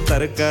तिउन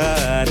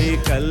तरकारी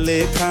कल्ले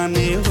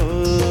खाने हो।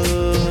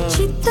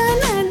 चित्त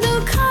न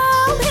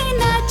दुखाऊ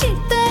भेना,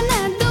 चित्त न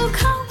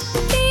दुखाऊ,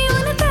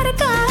 तिउन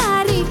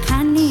तरकारी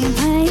खाने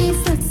भए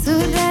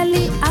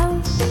ससुराली आऊ।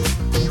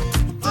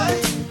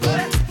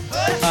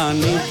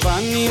 आनी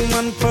पानी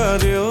मन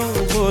पर्यो,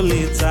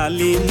 बोली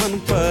चाली मन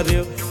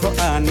पर्यो,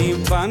 आनी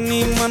पानी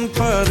मन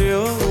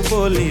पर्यो,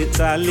 बोली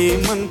चाली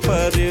मन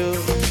पर्यो।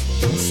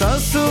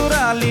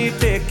 ससुराली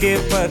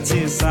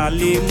टेकेपछि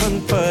साली मन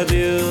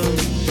पर्यो,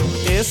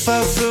 ए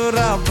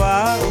ससुरा बा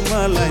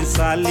मलाई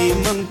साली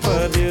मन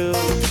पर्यो।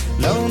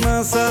 लौन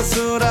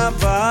ससुरा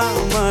बा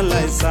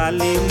मलाई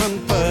साली मन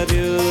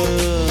पर्यो।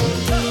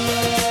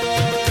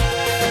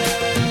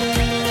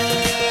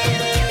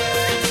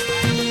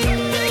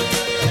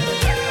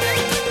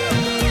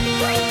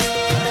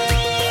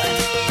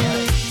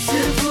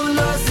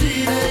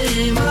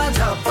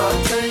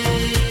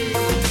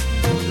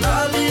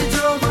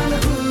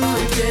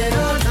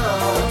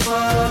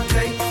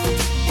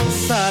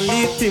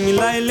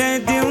 तिमीलाई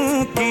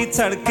ल्याइदिउँ कि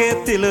छड्के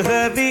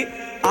तिलहरी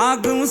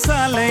आगुम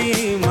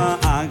सालैमा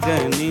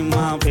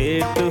आगनीमा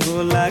भेट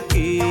होला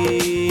कि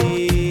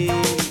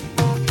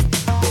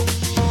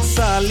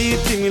साली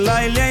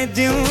तिमीलाई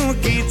ल्याइदिउँ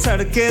कि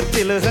छड्के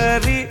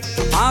तिलहरी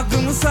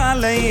आगुम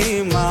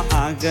सालैमा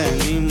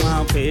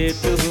आगनीमा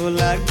भेट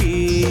होला कि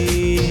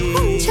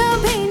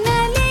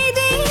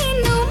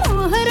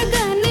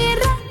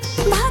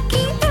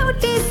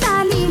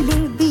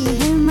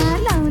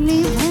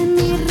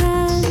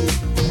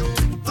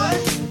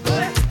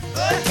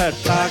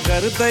ठट्टा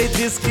गर्दै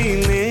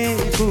जिस्किने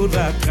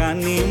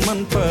कुराकानी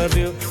मन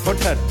पर्यो हो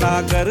ठट्टा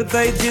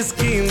गर्दै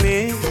जिस्किने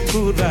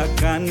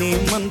कुराकानी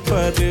मन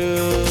पर्यो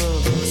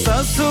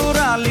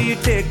ससुराली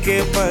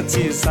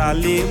टेकेपछि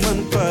साली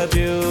मन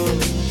पर्यो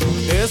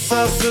ए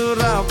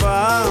ससुरा बा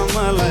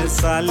मलाई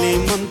साली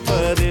मन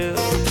पर्यो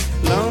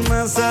लौन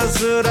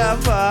ससुरा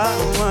बा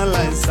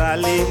मलाई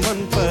साली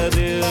मन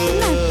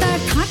पर्यो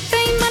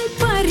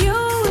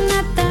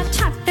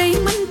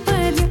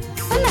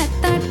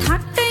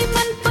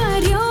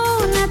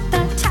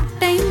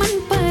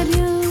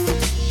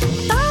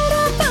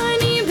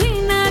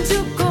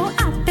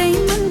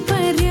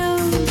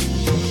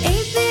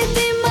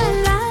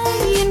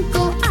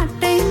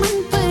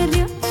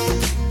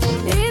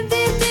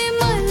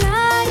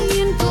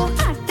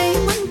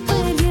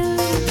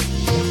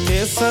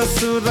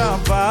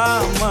ससुराबा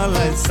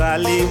मलाई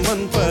साली मन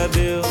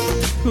पर्यो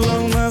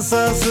लौन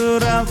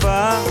ससुराबा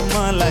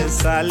मलाई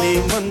साली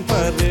मन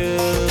पर्यो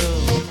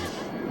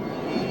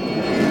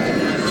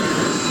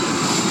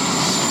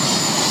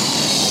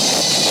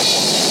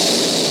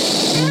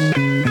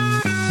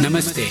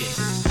Namaste.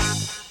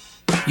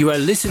 You are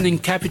listening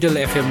Capital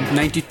FM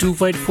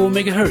 92.4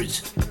 MHz,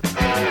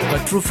 a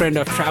true friend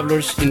of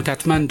travelers in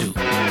Kathmandu.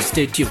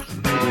 Stay tuned.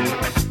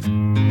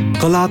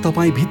 कला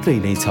तपाईँ भित्रै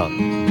नै छ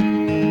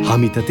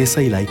हामी त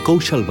त्यसैलाई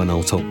कौशल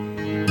बनाउँछौं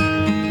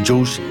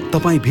जोश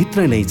तपाईँ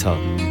भित्र नै छ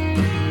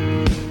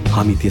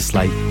हामी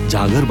त्यसलाई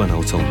जागर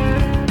बनाउँछौं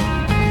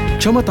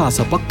क्षमता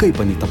छ पक्कै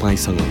पनि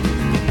तपाईसँग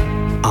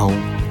आऊ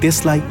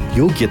त्यसलाई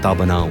योग्यता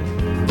बनाऊ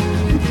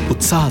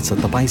उत्साह छ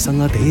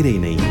तपाईसँग धेरै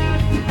नै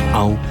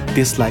आऊ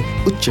त्यसलाई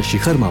उच्च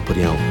शिखरमा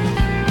पुर्याऊ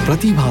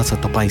प्रतिभा छ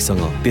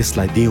तपाईसँग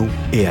त्यसलाई दिऊ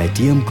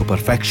AITM को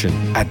पर्फेक्सन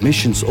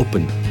एडमिशन्स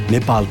ओपन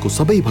नेपालको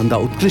सबैभन्दा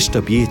उत्कृष्ट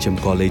BHM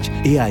कलेज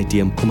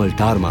AITM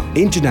कुमलटारमा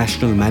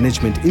इन्टरनेशनल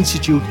म्यानेजमेन्ट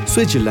इन्स्टिट्युट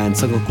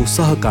स्विजरल्यान्डसँगको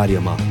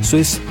सहकार्यमा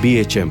स्विस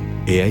BHM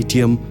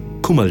AITM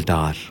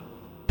कुमलटार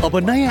अब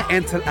नयाँ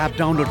एन्सल एप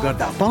डाउनलोड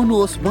गर्दा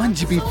पाउनुहोस्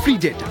 1GB free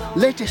data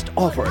latest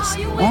offers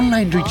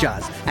online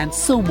recharge and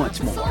so much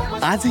more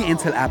आजै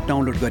एन्सल एप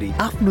डाउनलोड गरी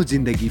आफ्नो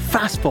जिन्दगी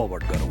फास्ट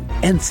फरवर्ड गरौँ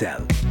एन्सल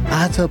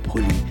आज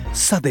भोलि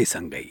सधैँ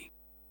सँगै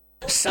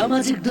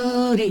सामाजिक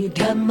दूरी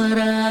ध्यानमा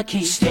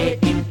राखी stay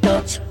in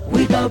touch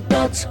without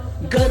touch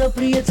गर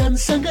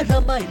प्रियजनसँग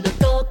रमाइलो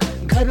टक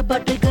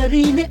घरबाटै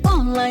गरिने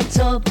online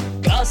job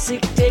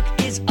classic take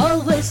is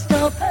always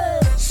top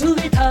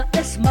सुविधा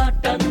यसमा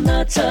टन्न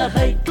छ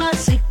है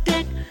क्लासिक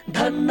टेक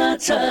धन्न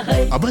छ है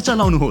अब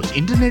चलाउनुहोस्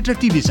इन्टरनेट र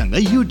टिभी सँग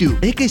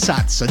युट्युब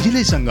एकैसाथ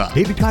सजिलैसँग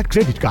डेबिट कार्ड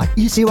क्रेडिट कार्ड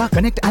ई सेवा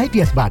कनेक्ट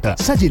आइपीएस बाट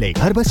सजिलै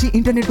घर बसी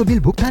इन्टरनेटको बिल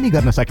भुक्तानी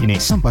गर्न सकिने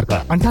सम्पर्क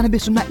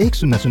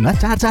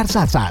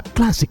 9801004477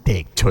 क्लासिक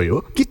टेक छोयो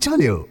कि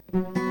चल्यो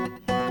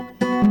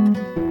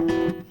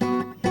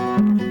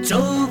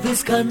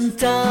 24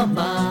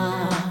 घण्टामा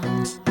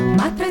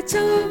मात्र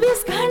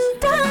 24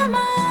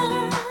 घण्टामा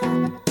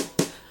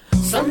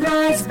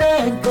सनराइज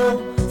ब्याङ्कको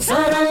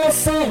सरल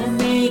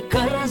सेमी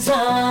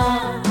कर्जा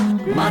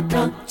मात्र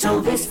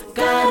 24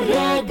 कार्य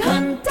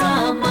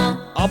घण्टामा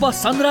अब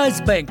सनराइज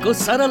ब्याङ्कको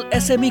सरल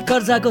एसएमई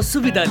कर्जाको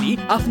सुविधा लिई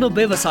आफ्नो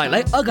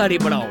व्यवसायलाई अगाडि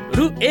बढाऊ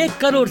रु 1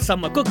 करोड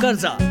सम्मको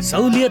कर्जा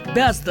सहुलियत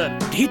ब्याज दर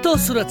ढितो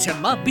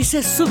सुरक्षामा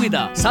विशेष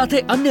सुविधा साथै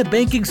अन्य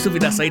ब्याङ्किङ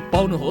सुविधा सहित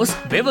पाउनुहोस्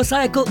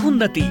व्यवसायको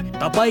उन्नति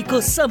तपाईको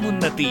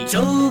समुन्नति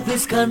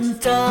 24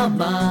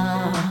 घण्टामा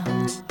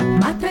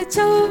मात्र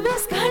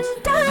 24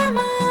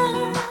 घण्टामा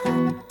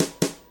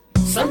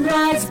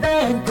सनराइज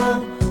ब्याङ्कको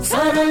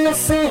सरल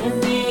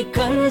सेमी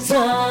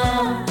कर्जा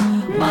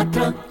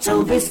मात्र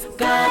 24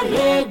 कार्य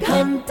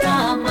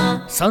घण्टामा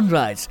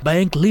सनराइज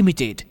ब्याङ्क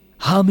लिमिटेड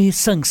हामी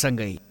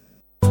सँगसँगै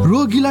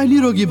रोगीलाई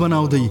निरोगी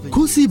बनाउँदै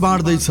खुसी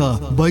बाँड्दैछ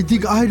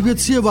वैदिक आयुर्वेद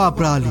सेवा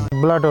प्रणाली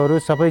ब्लडहरू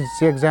सबै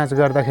चेक जाँच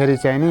गर्दाखेरि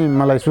चाहिँ नि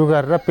मलाई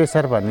सुगर र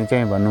प्रेसर भन्ने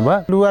चाहिँ भन्नुभयो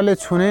लुगाले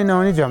छुनै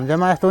नहुने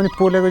झमझमा जस्तो पनि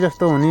पोलेको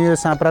जस्तो हुने यो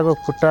साँप्राको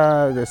खुट्टा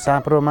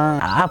साँप्रोमा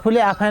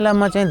आफूले आफैलाई म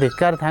चाहिँ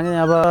धिक्कार थाङे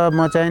अब म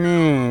चाहिँ नि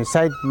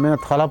सायद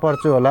थला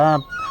पर्छु होला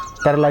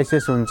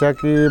प्यारालाइसिस हुन्छ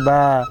कि बा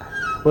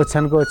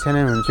ओछ्यानको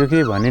ओछ्यानै हुन्छु कि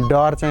भन्ने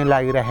डर चाहिँ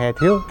लागिरहेको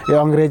थियो यो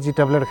अङ्ग्रेजी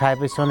ट्याब्लेट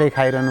खाएपछि सधैँ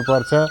खाइरहनु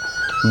पर्छ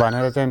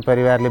भनेर चाहिँ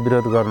परिवारले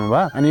विरोध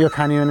गर्नुभयो अनि यो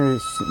खाने भने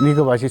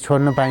निको भएपछि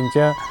छोड्न पाइन्छ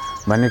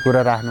भन्ने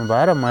कुरा राख्नु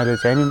भयो र मैले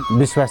चाहिँ नि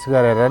विश्वास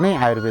गरेर नै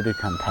आयुर्वेदिक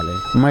खान थालेँ।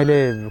 मैले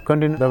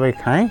कन्टिन्यू दबाई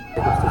खाएँ।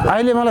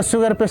 अहिले मलाई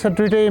सुगर प्रेसर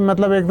दुइटै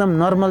मतलब एकदम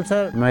नर्मल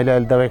छ। मैले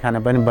अहिले दबाई खान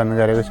पनि बन्द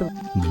गरेको छु।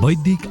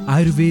 वैदिक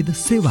आयुर्वेद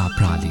सेवा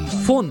प्रणाली।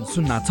 Phone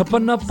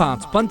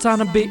 056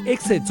 595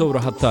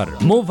 174,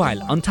 mobile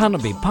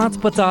 98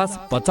 550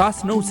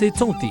 50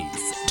 934।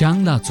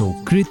 टाङ्ला चौक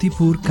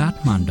कृतिपुर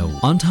काठमाडौँ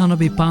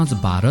 98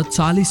 512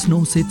 40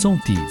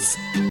 934।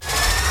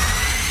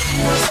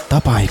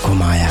 तपाईको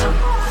माया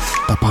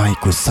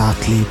तपाईको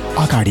साथले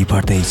अगाडि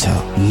बढ्दैछ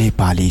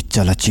नेपाली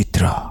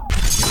चलचित्र।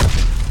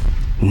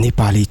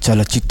 नेपाली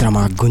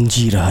चलचित्रमा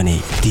गुन्जिरहने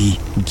ती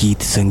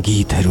गीत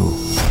सङ्गीतहरू।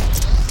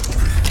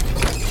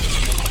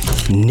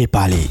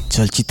 नेपाली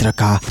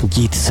चलचित्रका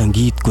गीत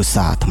सङ्गीतको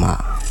साथमा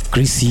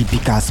कृषि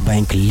विकास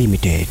बैंक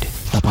लिमिटेड,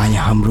 तपाईँ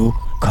हाम्रो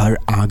घर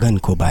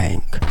आँगनको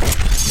बैंक।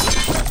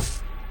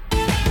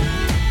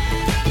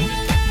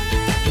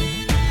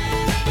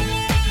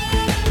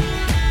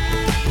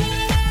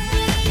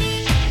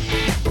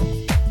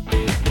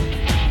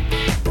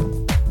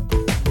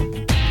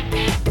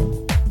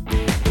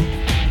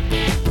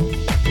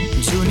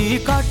 जुनी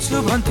काट्छु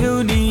भन्थ्यौ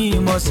नि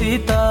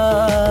मसित,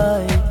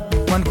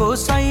 मनको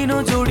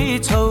साइनो जोडी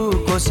छौ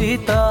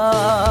कोसित।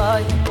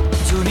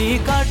 जुनी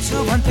काट्छु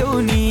भन्थ्यौ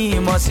नि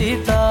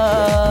मसित,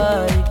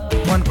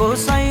 मनको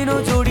साइनो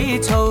जोडी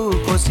छौ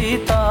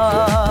कोसित।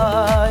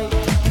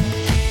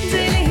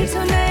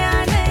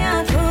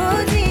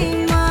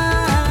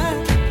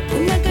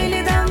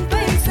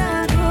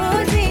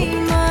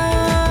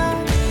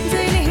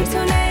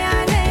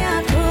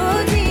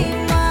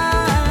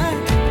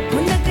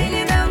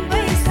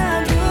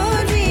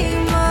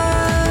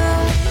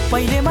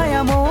 पहिले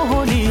माया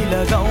मोहनी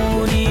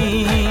लगाउने,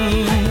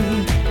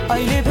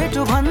 अहिले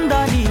भेटु भन्दा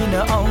नि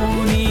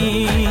नआउने।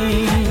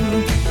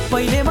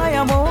 पहिले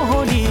माया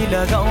मोहनी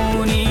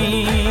लगाउने,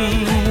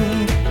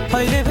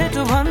 अहिले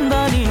भेटु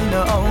भन्दा नि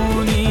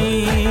नआउने।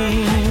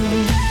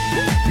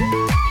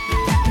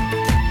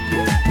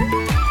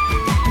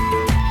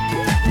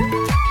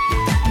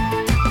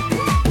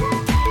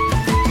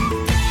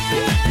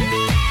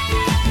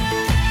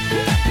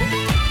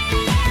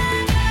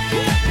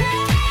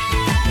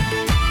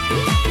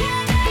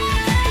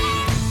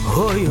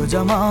 हो यो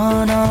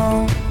जमाना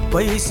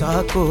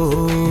पैसाको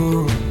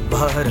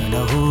भर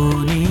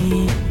नहुने,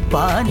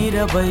 पानी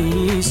र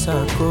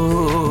पैसाको।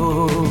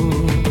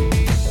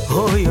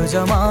 हो यो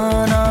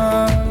जमाना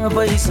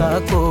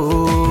पैसाको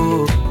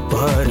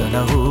भर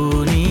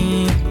नहुने,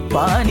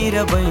 पानी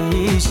र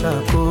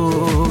पैसाको।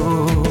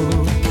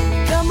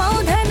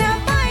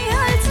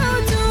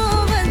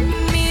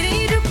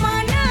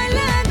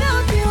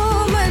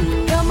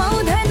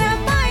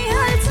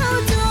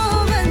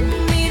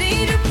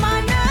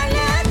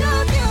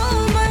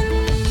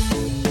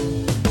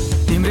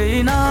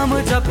 नाम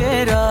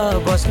जपेर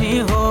बस्नी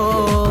हो,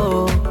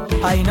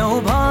 आइनौ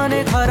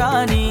भने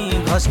खरानी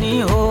घस्नी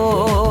हो।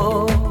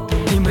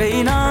 तिम्रै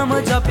नाम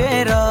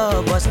जपेर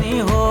बस्नी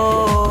हो,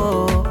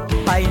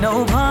 आइनौ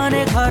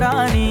भने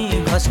खरानी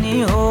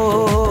घस्नी हो।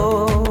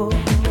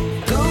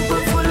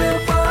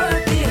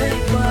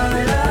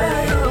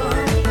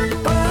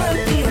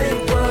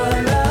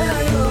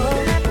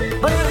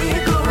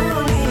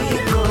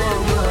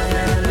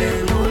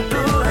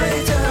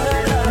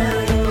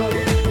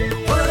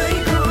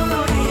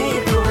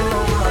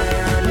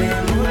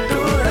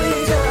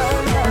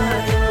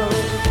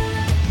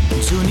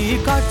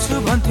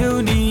 भन्थ्यौ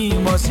नि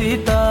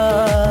मसित,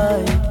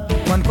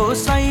 मनको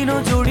साइनो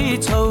जोडी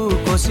छौ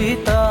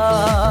कोसित।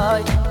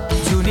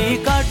 जुनी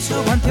काट्छु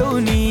भन्थ्यौ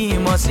नि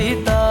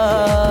मसित,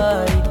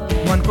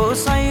 मनको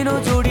साइनो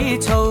जोडी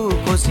छौ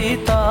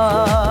कोसित।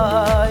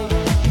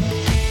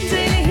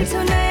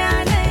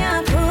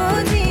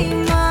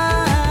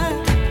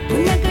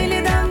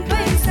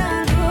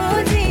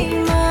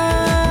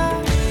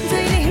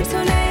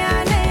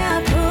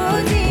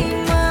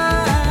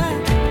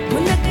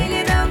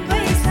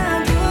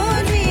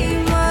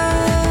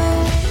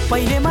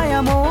 पहिले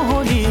माया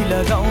मोहनी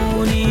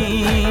लगाउने,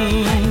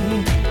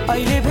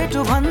 अहिले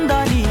भेटु भन्दा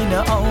नि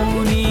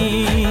नआउने।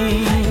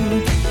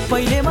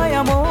 पहिले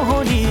माया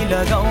मोहनी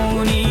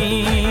लगाउने,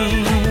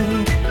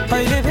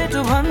 अहिले भेटु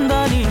भन्दा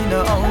नि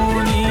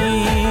नआउने।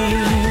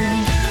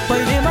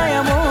 पहिले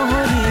माया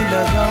मोहनी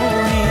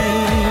लगाउने,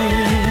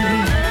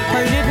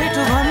 अहिले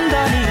भेटु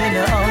भन्दा नि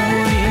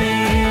नआउने।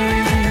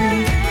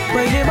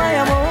 पहिले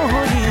माया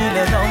मोहनी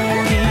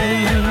लगाउने,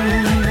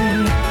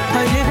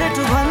 अहिले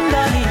भेटु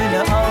भन्दा नि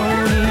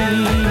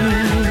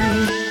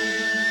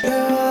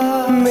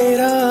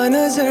मेरा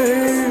नजर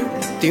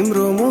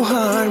तिम्रो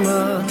मुहारमा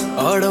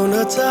अडाउन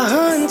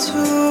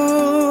चाहन्छु,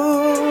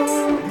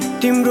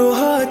 तिम्रो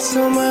हात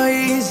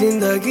समाई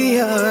जिन्दगी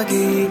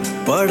अघि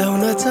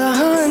बढाउन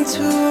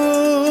चाहन्छु।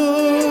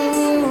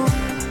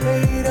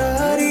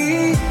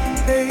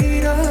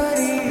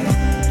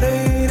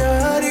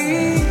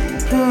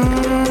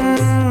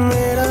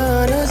 मेरा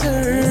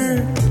नजर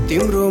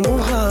तिम्रो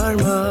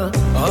मुहारमा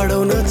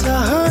अडाउन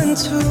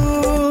चाहन्छु,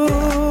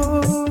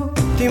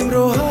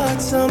 तिम्रो हात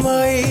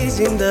समाई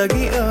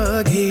जिन्दगी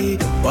अघि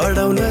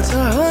बढाउन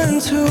चाहन्छु।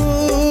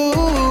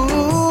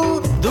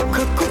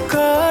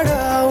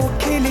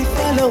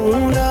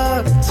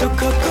 फलौँला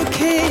सुखको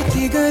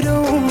खेती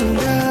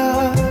गरौँला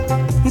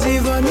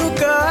जीवन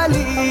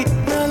काली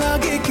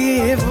नलागे के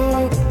भो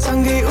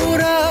सँगै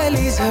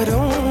ओह्राली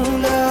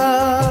झरौँला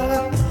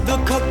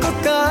दुःखको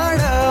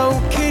काँडा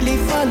उखेली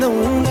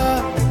फलौँला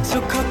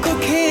सुखको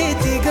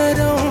खेती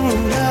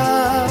गरौँला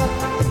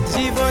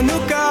जीवन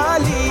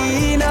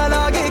काली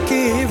नलागे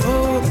के भो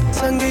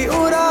सँगै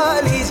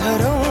ओह्राली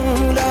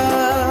झरौँला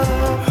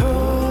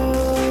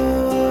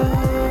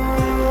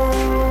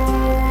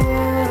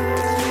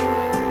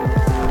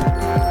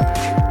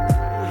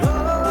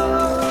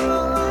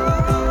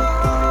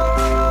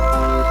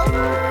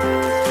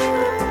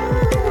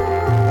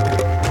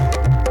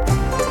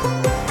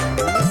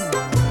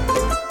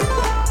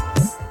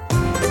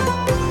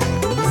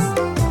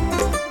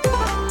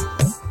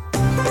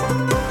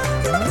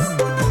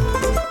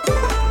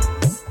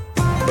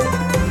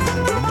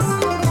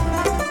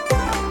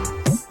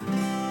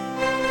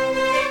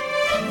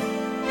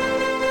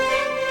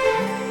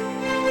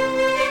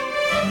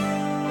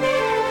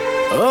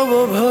अब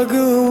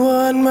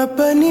भगवानमा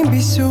पनि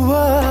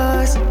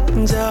विश्वास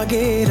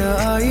जागेर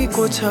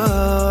आएको छ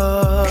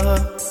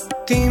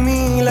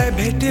तिमीलाई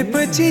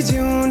भेटेपछि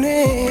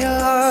जिउने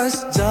आस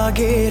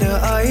जागेर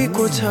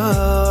आएको छ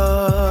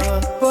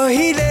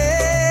पहिले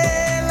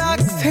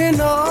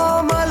लाग्थेन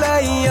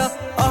मलाई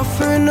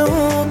आफ्नो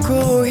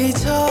कोही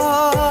छ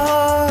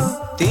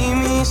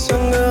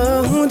तिमीसँग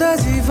हुँदा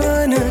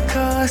जीवन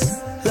खास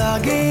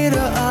लागेर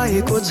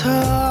आएको छ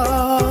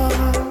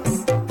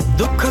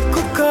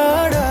दुःखको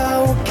काँडा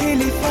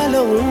उखेली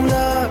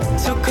फलौँला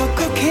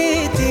सुखको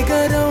खेती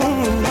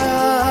गरौँला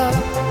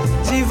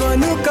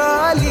जीवन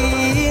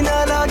काली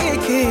नलागे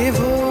के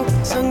भो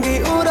सँगै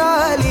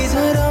ओह्राली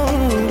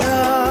झरौँला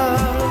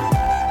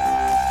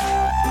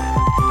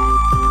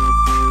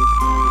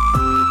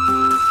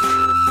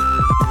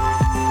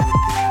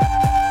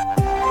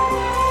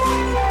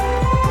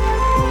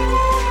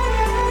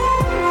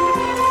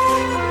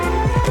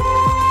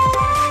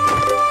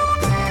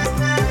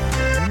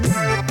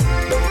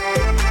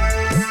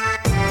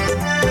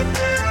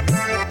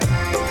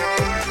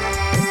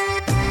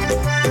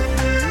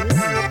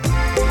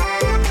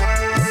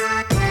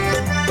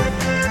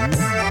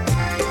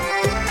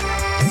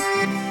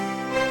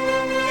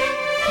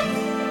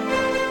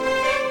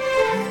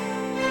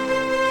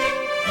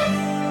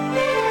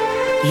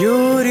यो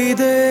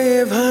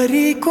हृदय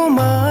भरिको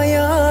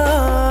माया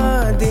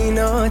दिन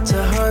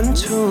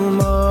चाहन्छु म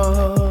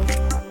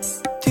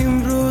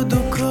तिम्रो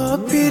दुःख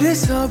पिर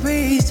सबै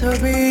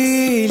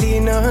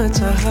लिन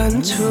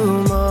चाहन्छु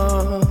म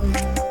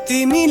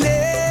तिमीले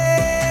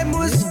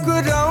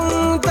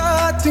मुस्कुराउँदा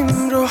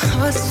तिम्रो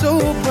हाँसो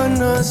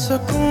बन्न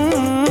सकूं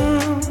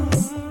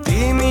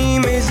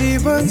तिमीमै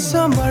जीवन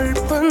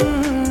समर्पण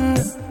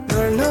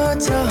गर्न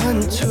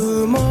चाहन्छु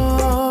म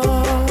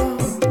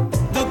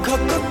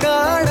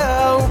काँडा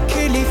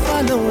उखेली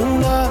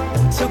फलौँला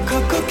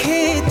सुखको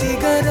खेती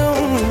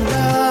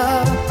गरौँला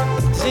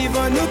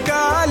जीवन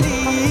काली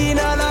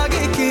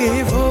नलागे के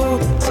भो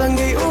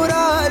सँगै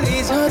ओह्राली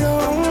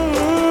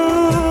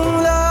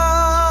झरौँला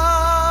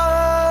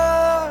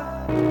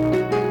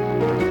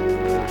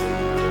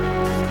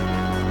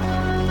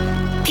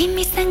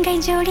तिमीसँगै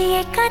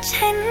जोडिएका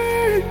छन्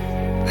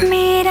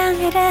मेरा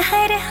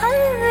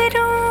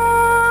रहरहरू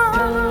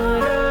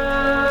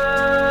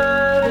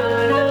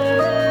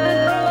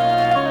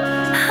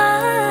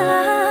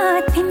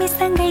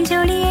सँगै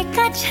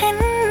जोडिएका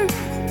छन्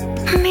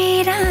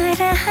मेरा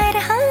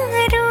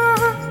रहरहरू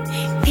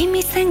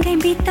तिमीसँगै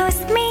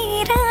बितोस्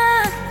मेरा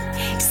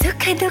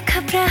सुख दुःख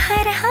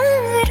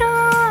प्रहरहरू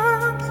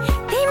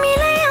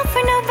तिमीलाई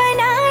आफ्नो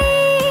बनाए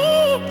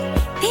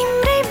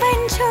तिम्रै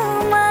बन्छु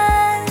म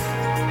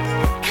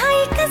खाइ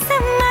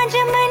कसम आज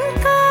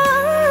मनको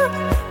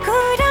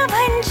कुरा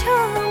भन्छु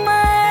म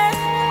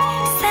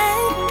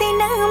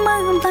सक्दिन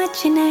म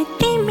बच्न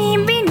तिमी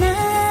बिना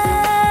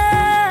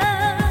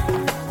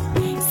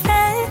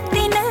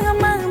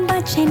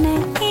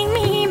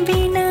तिमी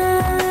बिना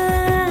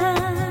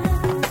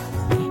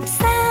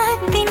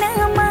सक्दिन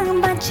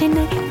म बच्न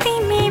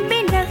तिमी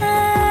बिना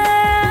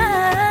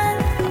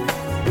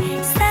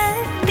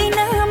सक्दिन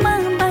म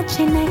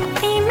बच्न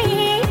तिमी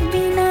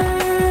बिना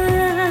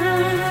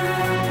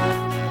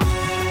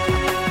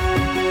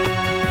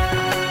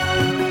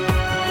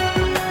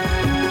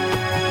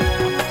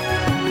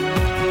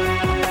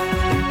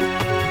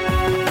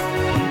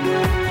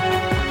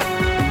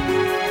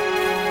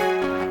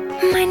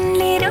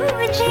मनले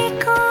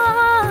रोजेको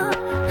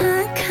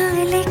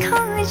आँखाले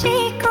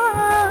खोजेको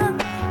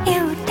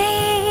एउटै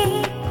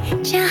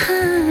चाह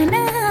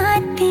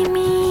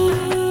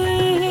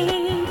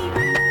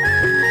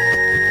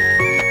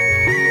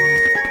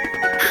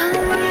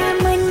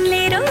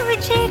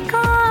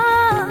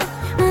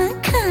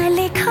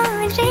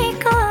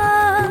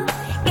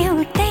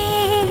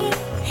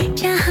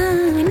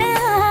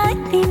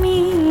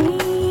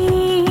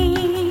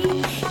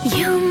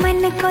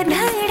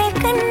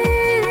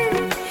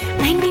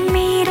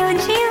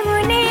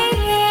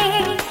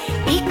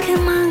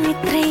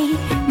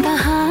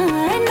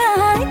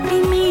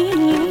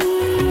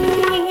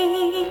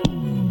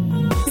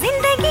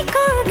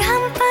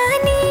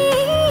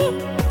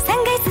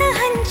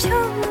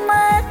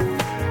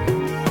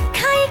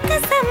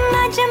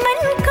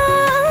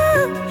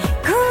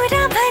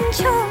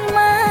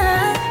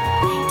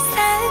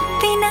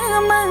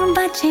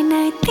बचन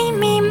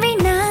तिमी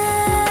बिना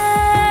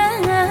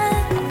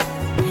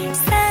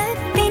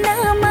सक्दिन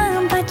म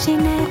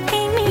बचन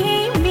तिमी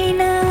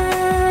बिना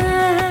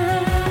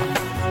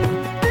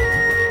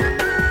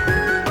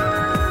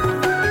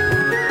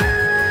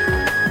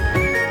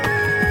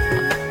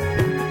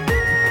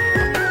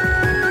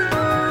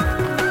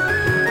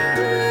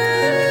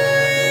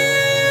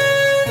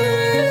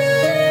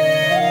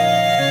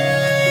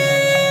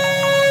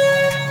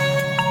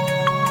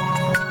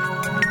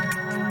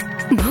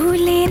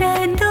भुलेर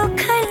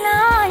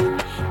दुःखलाई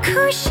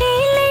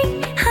खुसीले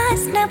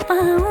हाँस्न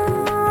पाऊँ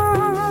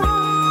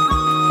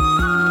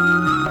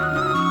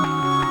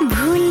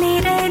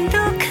भुलेर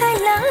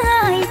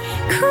दुःखलाई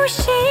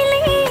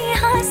खुसीले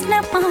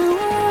हाँस्न पाऊँ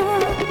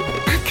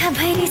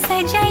आँखाभरि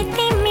सजाई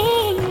तिमी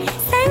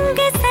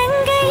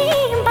सँगसँगै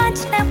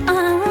बाँच्न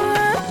पाऊँ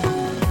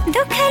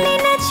दुःखले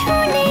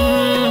नछुने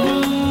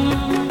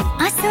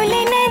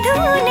आँसुले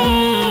नधुने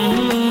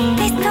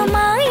त्यस्तो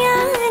माया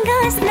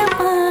गाँस्न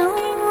पाऊँ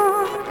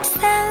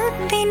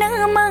सक्दिन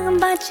म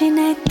बाँच्न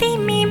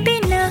तिमी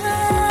बिना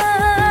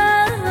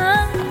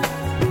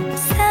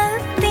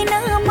सक्दिन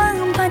म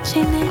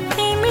बाँच्न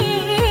तिमी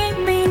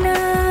बिना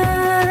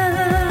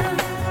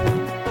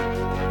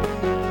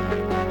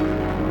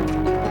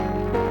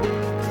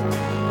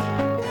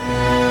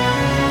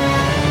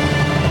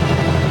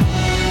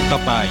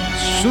तपाईं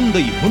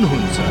सुन्दै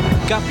हुनुहुन्छ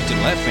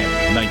क्यापिटल एफएम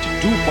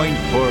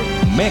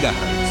 92.4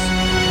 मेगाहर्ज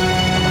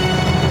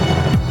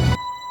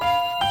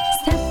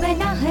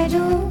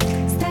सपनाहरू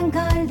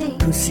सँगाल्दै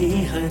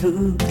खुसीहरू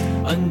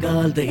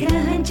अङ्गाल्दै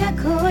रहन्छ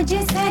खोज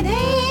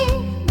सधैँ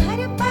भर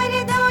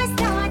पर्दो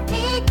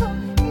साथीको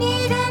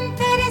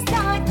निरन्तर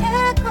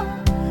साथको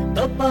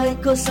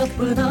तपाईको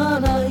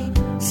सपनालाई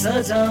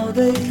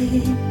सजाउँदै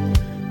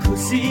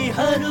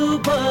खुसीहरू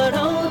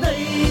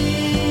बढाउँदै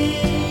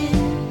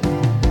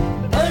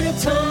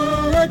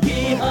बढ्छौँ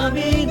अघि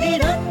हामी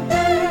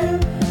निरन्तर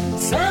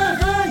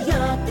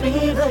सहयात्री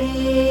भई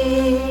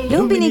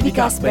लुम्बिनी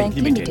विकास बैंक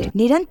लिमिटेड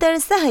निरन्तर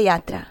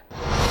सहयात्रा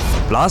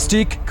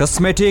प्लास्टिक,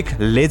 कस्मेटिक,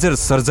 लेजर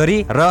सर्जरी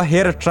र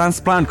हेयर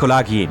ट्रान्सप्लान्टको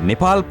लागि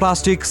नेपाल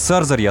प्लास्टिक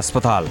सर्जरी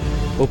अस्पताल।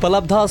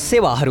 उपलब्ध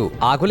सेवाहरू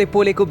आगोले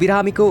पोलेको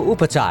बिरामीको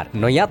उपचार,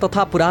 नयाँ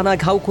तथा पुराना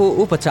घाउको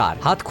उपचार,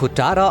 हात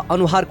खुट्टा र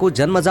अनुहारको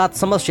जन्मजात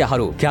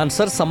समस्याहरू,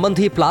 क्यान्सर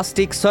सम्बन्धी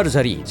प्लास्टिक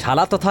सर्जरी,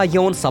 छाला तथा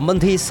यौन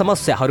सम्बन्धी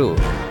समस्याहरू।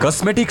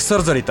 कस्मेटिक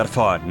सर्जरी तर्फ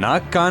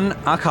नाक, कान,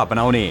 आँखा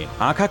बनाउने,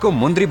 आँखाको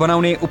मुन्द्री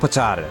बनाउने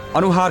उपचार,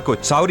 अनुहारको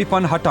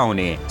चाउरीपन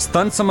हटाउने,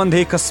 स्तन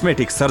सम्बन्धी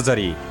कस्मेटिक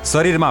सर्जरी,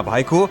 शरीरमा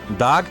भएको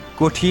दाग,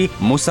 कोठी,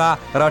 मुसा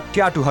र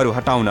ट्याटुहरू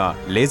हटाउन,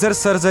 लेजर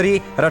सर्जरी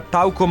र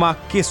टाउकोमा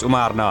केश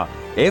उमार्न,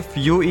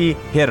 FUE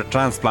हेयर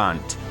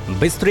ट्रान्सप्लान्ट।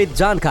 विस्तृत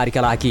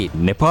जानकारीका लागि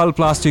नेपाल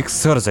प्लास्टिक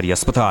सर्जरी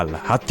अस्पताल,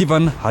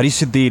 हात्तीवन,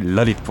 हरिसिद्धि,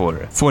 ललितपुर।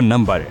 Phone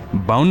number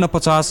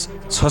 5250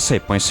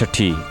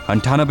 665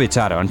 98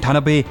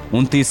 498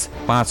 29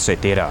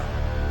 513।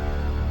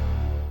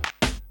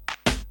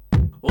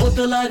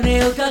 ओतो लाग्ने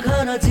एउटा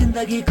घर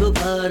जिन्दगीको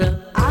भार,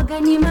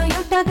 आँगनीमा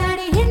एउटा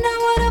गाडी हिँड्न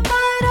वरपर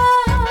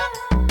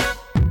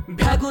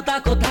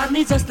भ्यागुताको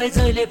धार्नी जस्तै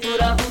जहिले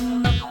पुरा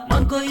हुन्न,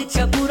 मनको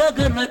इच्छा पुरा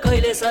गर्न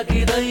कहिले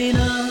सकिँदैन।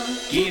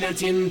 किन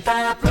चिन्ता,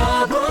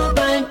 प्रभु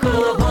बैंकको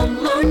होम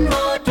लोन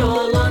अटो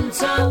लोन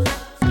छ,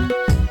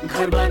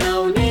 घर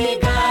बनाउने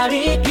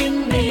गाडी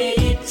किन्ने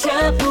इच्छा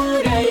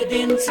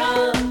पुर्याइदिन्छ।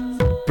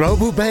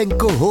 प्रभु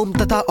बैंकको होम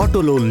तथा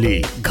अटो लोनले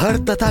घर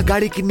तथा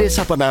गाडी किन्ने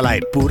सपनालाई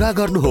पूरा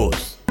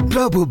गर्नुहोस्।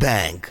 प्रभु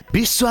बैंक,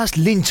 विश्वास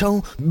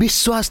लिन्छौँ,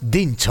 विश्वास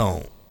दिन्छौँ।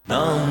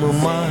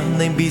 नाममा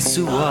नै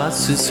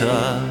विश्वास छ,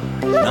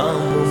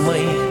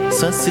 नाममै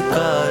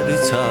संस्कार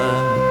छ,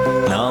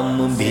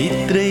 नाम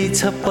भित्रै छ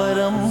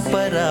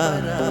परम्परा,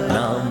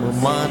 नाम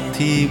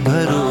माथि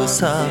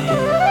भरोसा,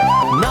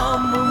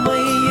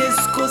 नाममै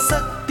यसको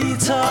शक्ति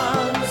छ,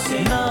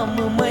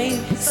 नाममै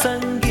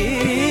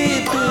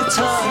सङ्गीत छ,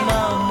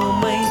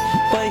 नाममै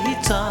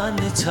पहिचान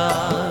छ,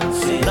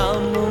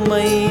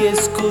 नाममै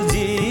यसको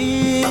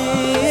जीत।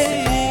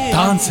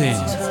 Tansen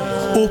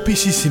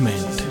OPC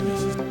cement.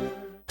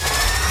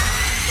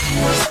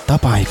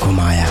 तपाईको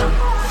माया,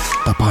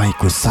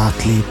 तपाईको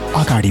साथले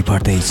अगाडि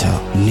बढ्दैछ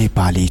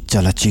नेपाली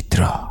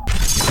चलचित्र।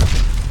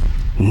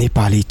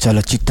 नेपाली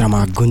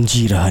चलचित्रमा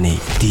गुन्जिरहने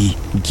ती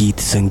गीत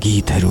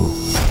सङ्गीतहरू,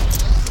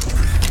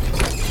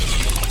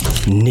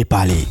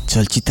 नेपाली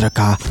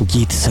चलचित्रका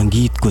गीत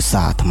सङ्गीतको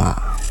साथमा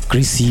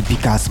कृषि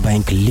विकास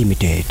बैंक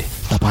लिमिटेड,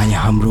 तपाईँ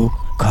हाम्रो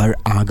घर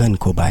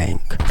आँगनको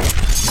बैंक।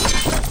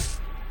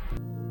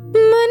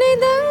 मनै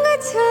दङ्ग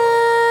छ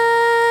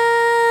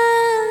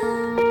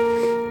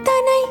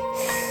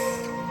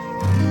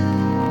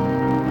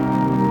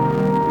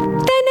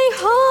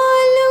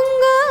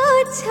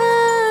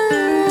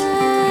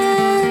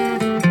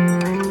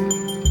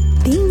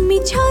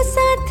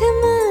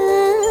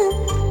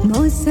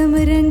मौसम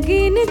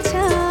रंगीन छ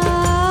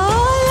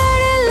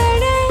लडे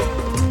लडे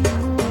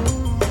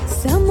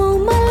समो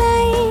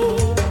मलाई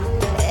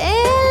ए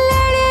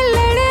लडे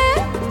लडे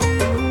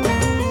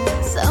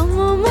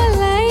समो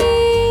मलाई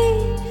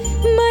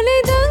मनै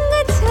दङ्ग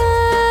छ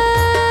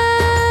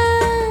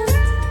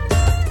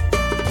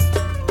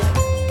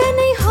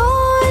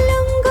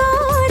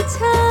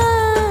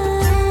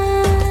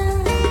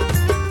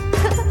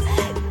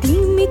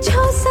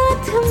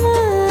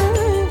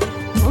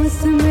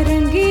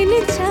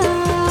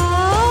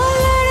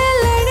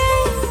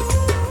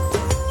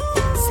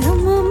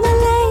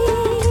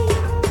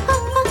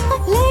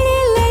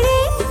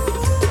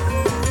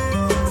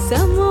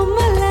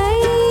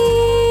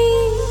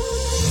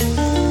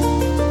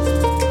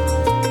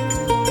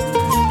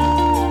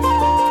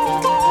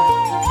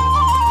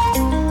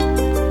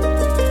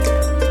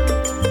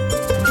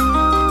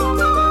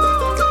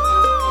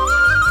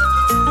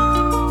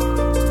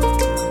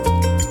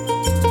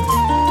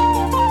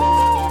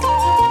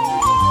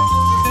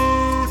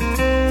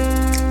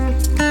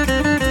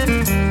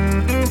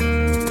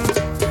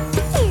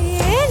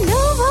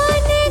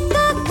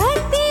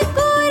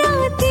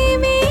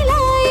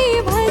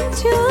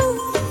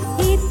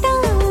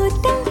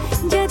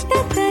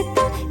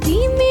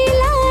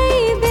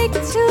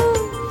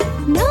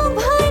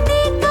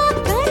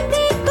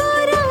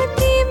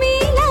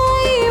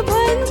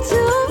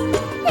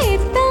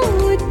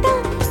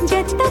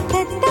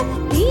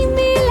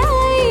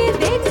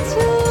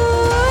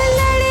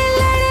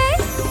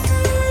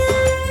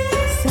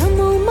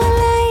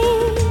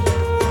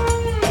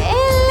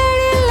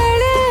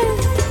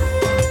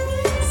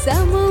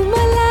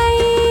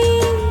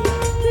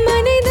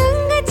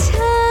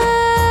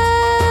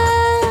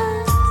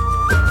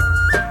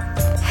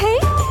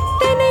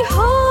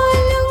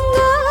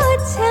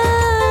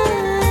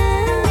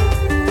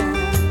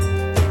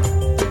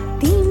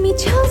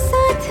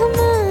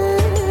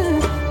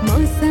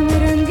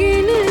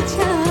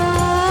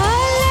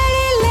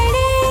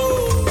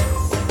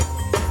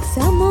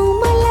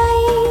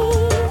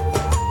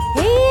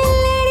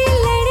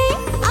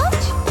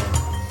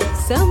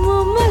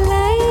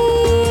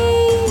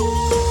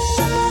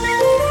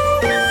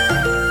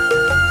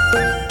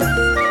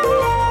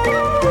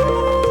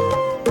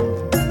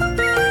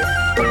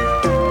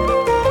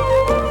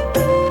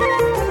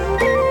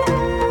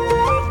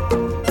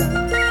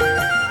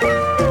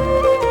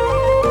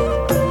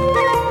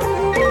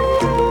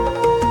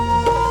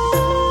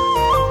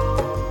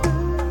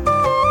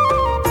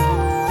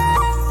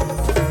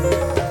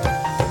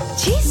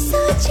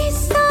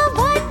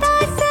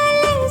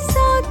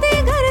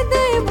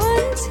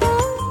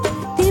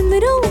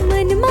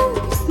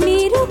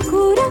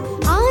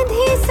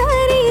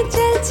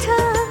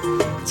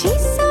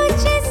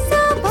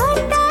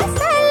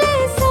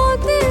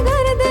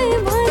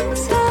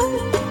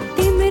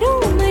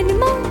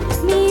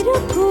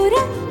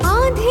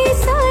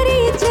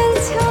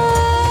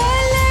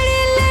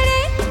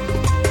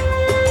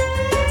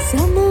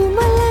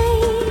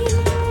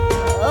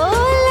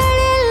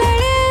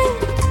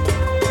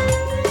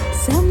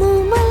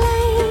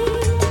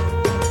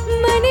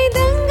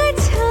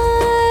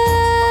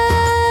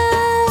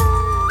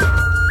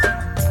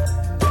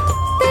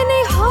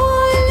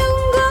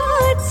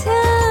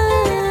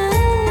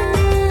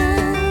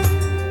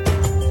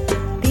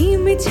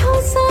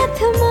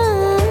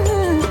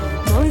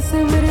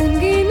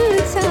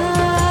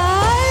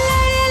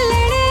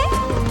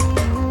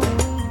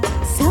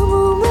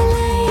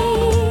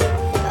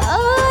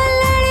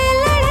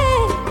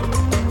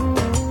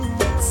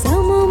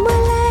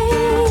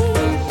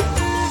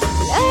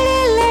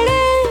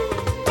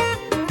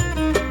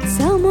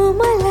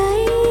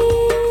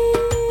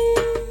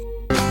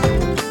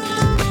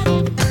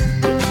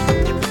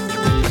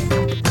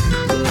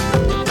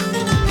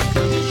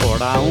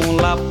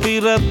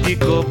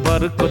पिरतीको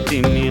बरको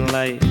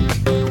तिमीलाई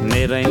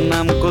मेरै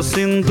नामको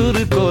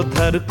सिन्दुरको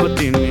थरको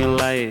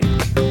तिमीलाई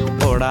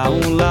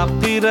ओडाउला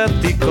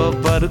पिरतीको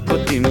बरको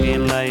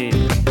तिमीलाई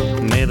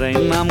मेरै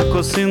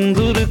नामको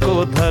सिन्दुरको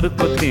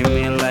थरको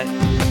तिमीलाई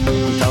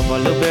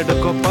डबल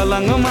बेडको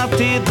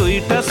पलङमाथि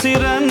दुईटा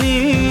सिरानी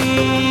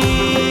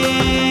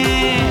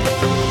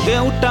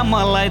एउटा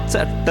मलाई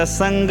चट्ट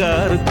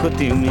सङ्गरको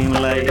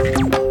तिमीलाई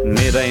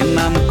मेरै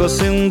नामको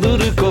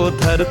सिन्दुरको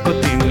थरको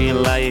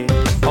तिमीलाई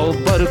औ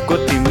बरको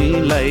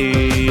तिमीलाई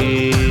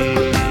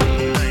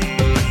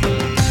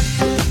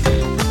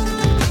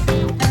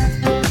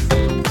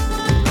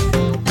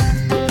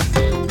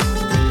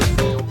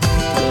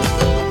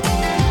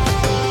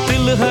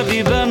तिलहरी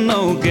र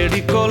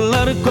नौगेडी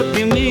कोलरको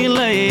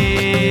तिमीलाई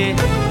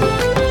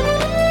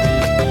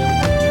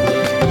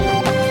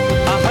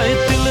आहै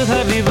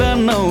तिलहरी र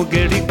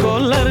नौगेडी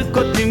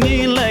कोलरको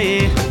तिमीलाई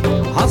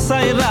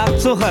हँसाइ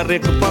राख्छु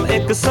हरेक पल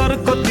एक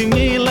सरको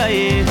तिमीलाई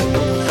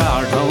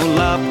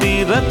काढौला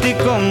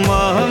पिरतीको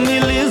मह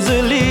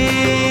मिलिजुली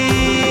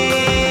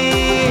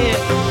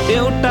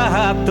एउटा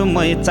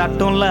हातमै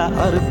चाटौला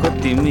अर्को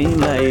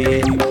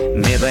तिमीलाई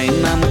मेरै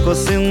नामको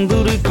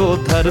सिन्दुरको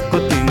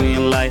थरको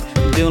तिमीलाई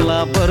देउला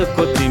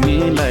बरको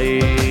तिमीलाई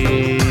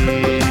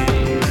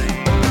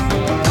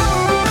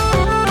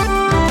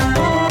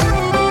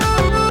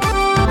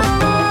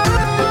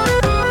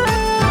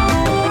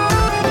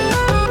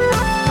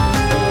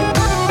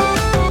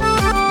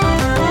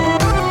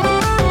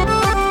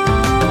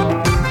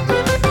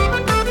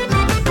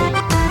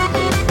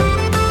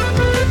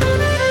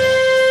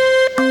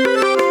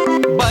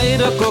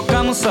बाहिरको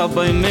काम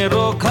सबै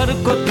मेरो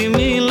घरको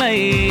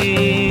तिमीलाई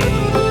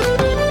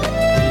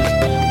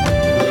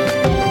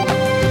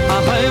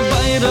आहै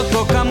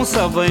बाहिरको काम काम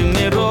सबै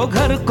मेरो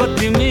घरको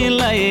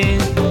तिमीलाई,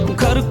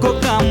 घरको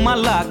काममा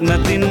लाग्न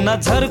दिन्न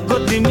झर्को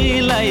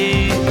तिमीलाई,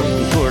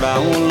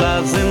 उडाउला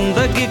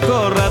जिन्दगीको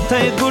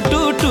रथै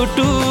गुटु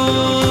टुटु।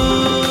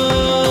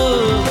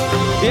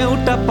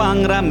 एउटा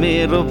पाङ्रा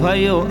मेरो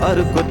भयो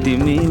अर्को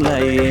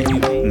तिमीलाई,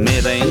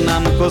 मेरै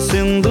नामको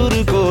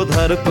सिन्दुरको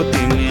धरको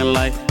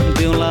तिमीलाई,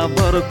 दिउँला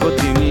भरको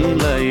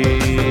तिमीलाई,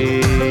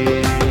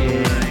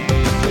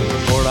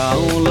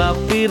 ओडाउला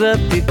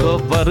पिरतीको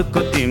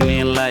बरको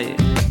तिमीलाई,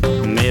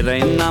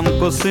 मेरै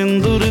नामको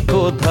सिन्दुरको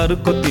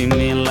धरको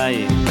तिमीलाई,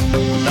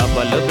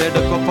 डबल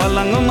बेडको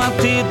पलङ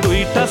माथि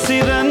दुईटा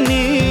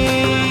सिरानी,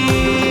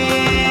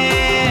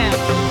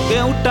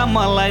 एउटा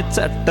मलाई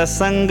चट्ट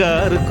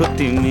सङ्गरको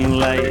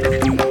तिमीलाई,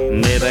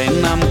 मेरै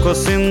नामको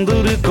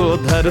सिन्दुरको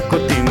धरको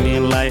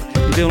तिमीलाई,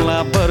 दिउँला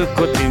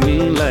बरको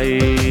तिमीलाई,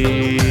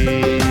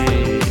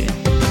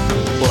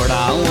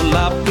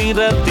 ओडाउला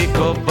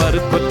पिरतीको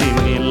बरको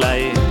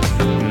तिमीलाई,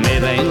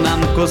 मेरै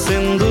नामको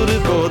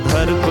सिन्दुरको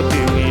धरको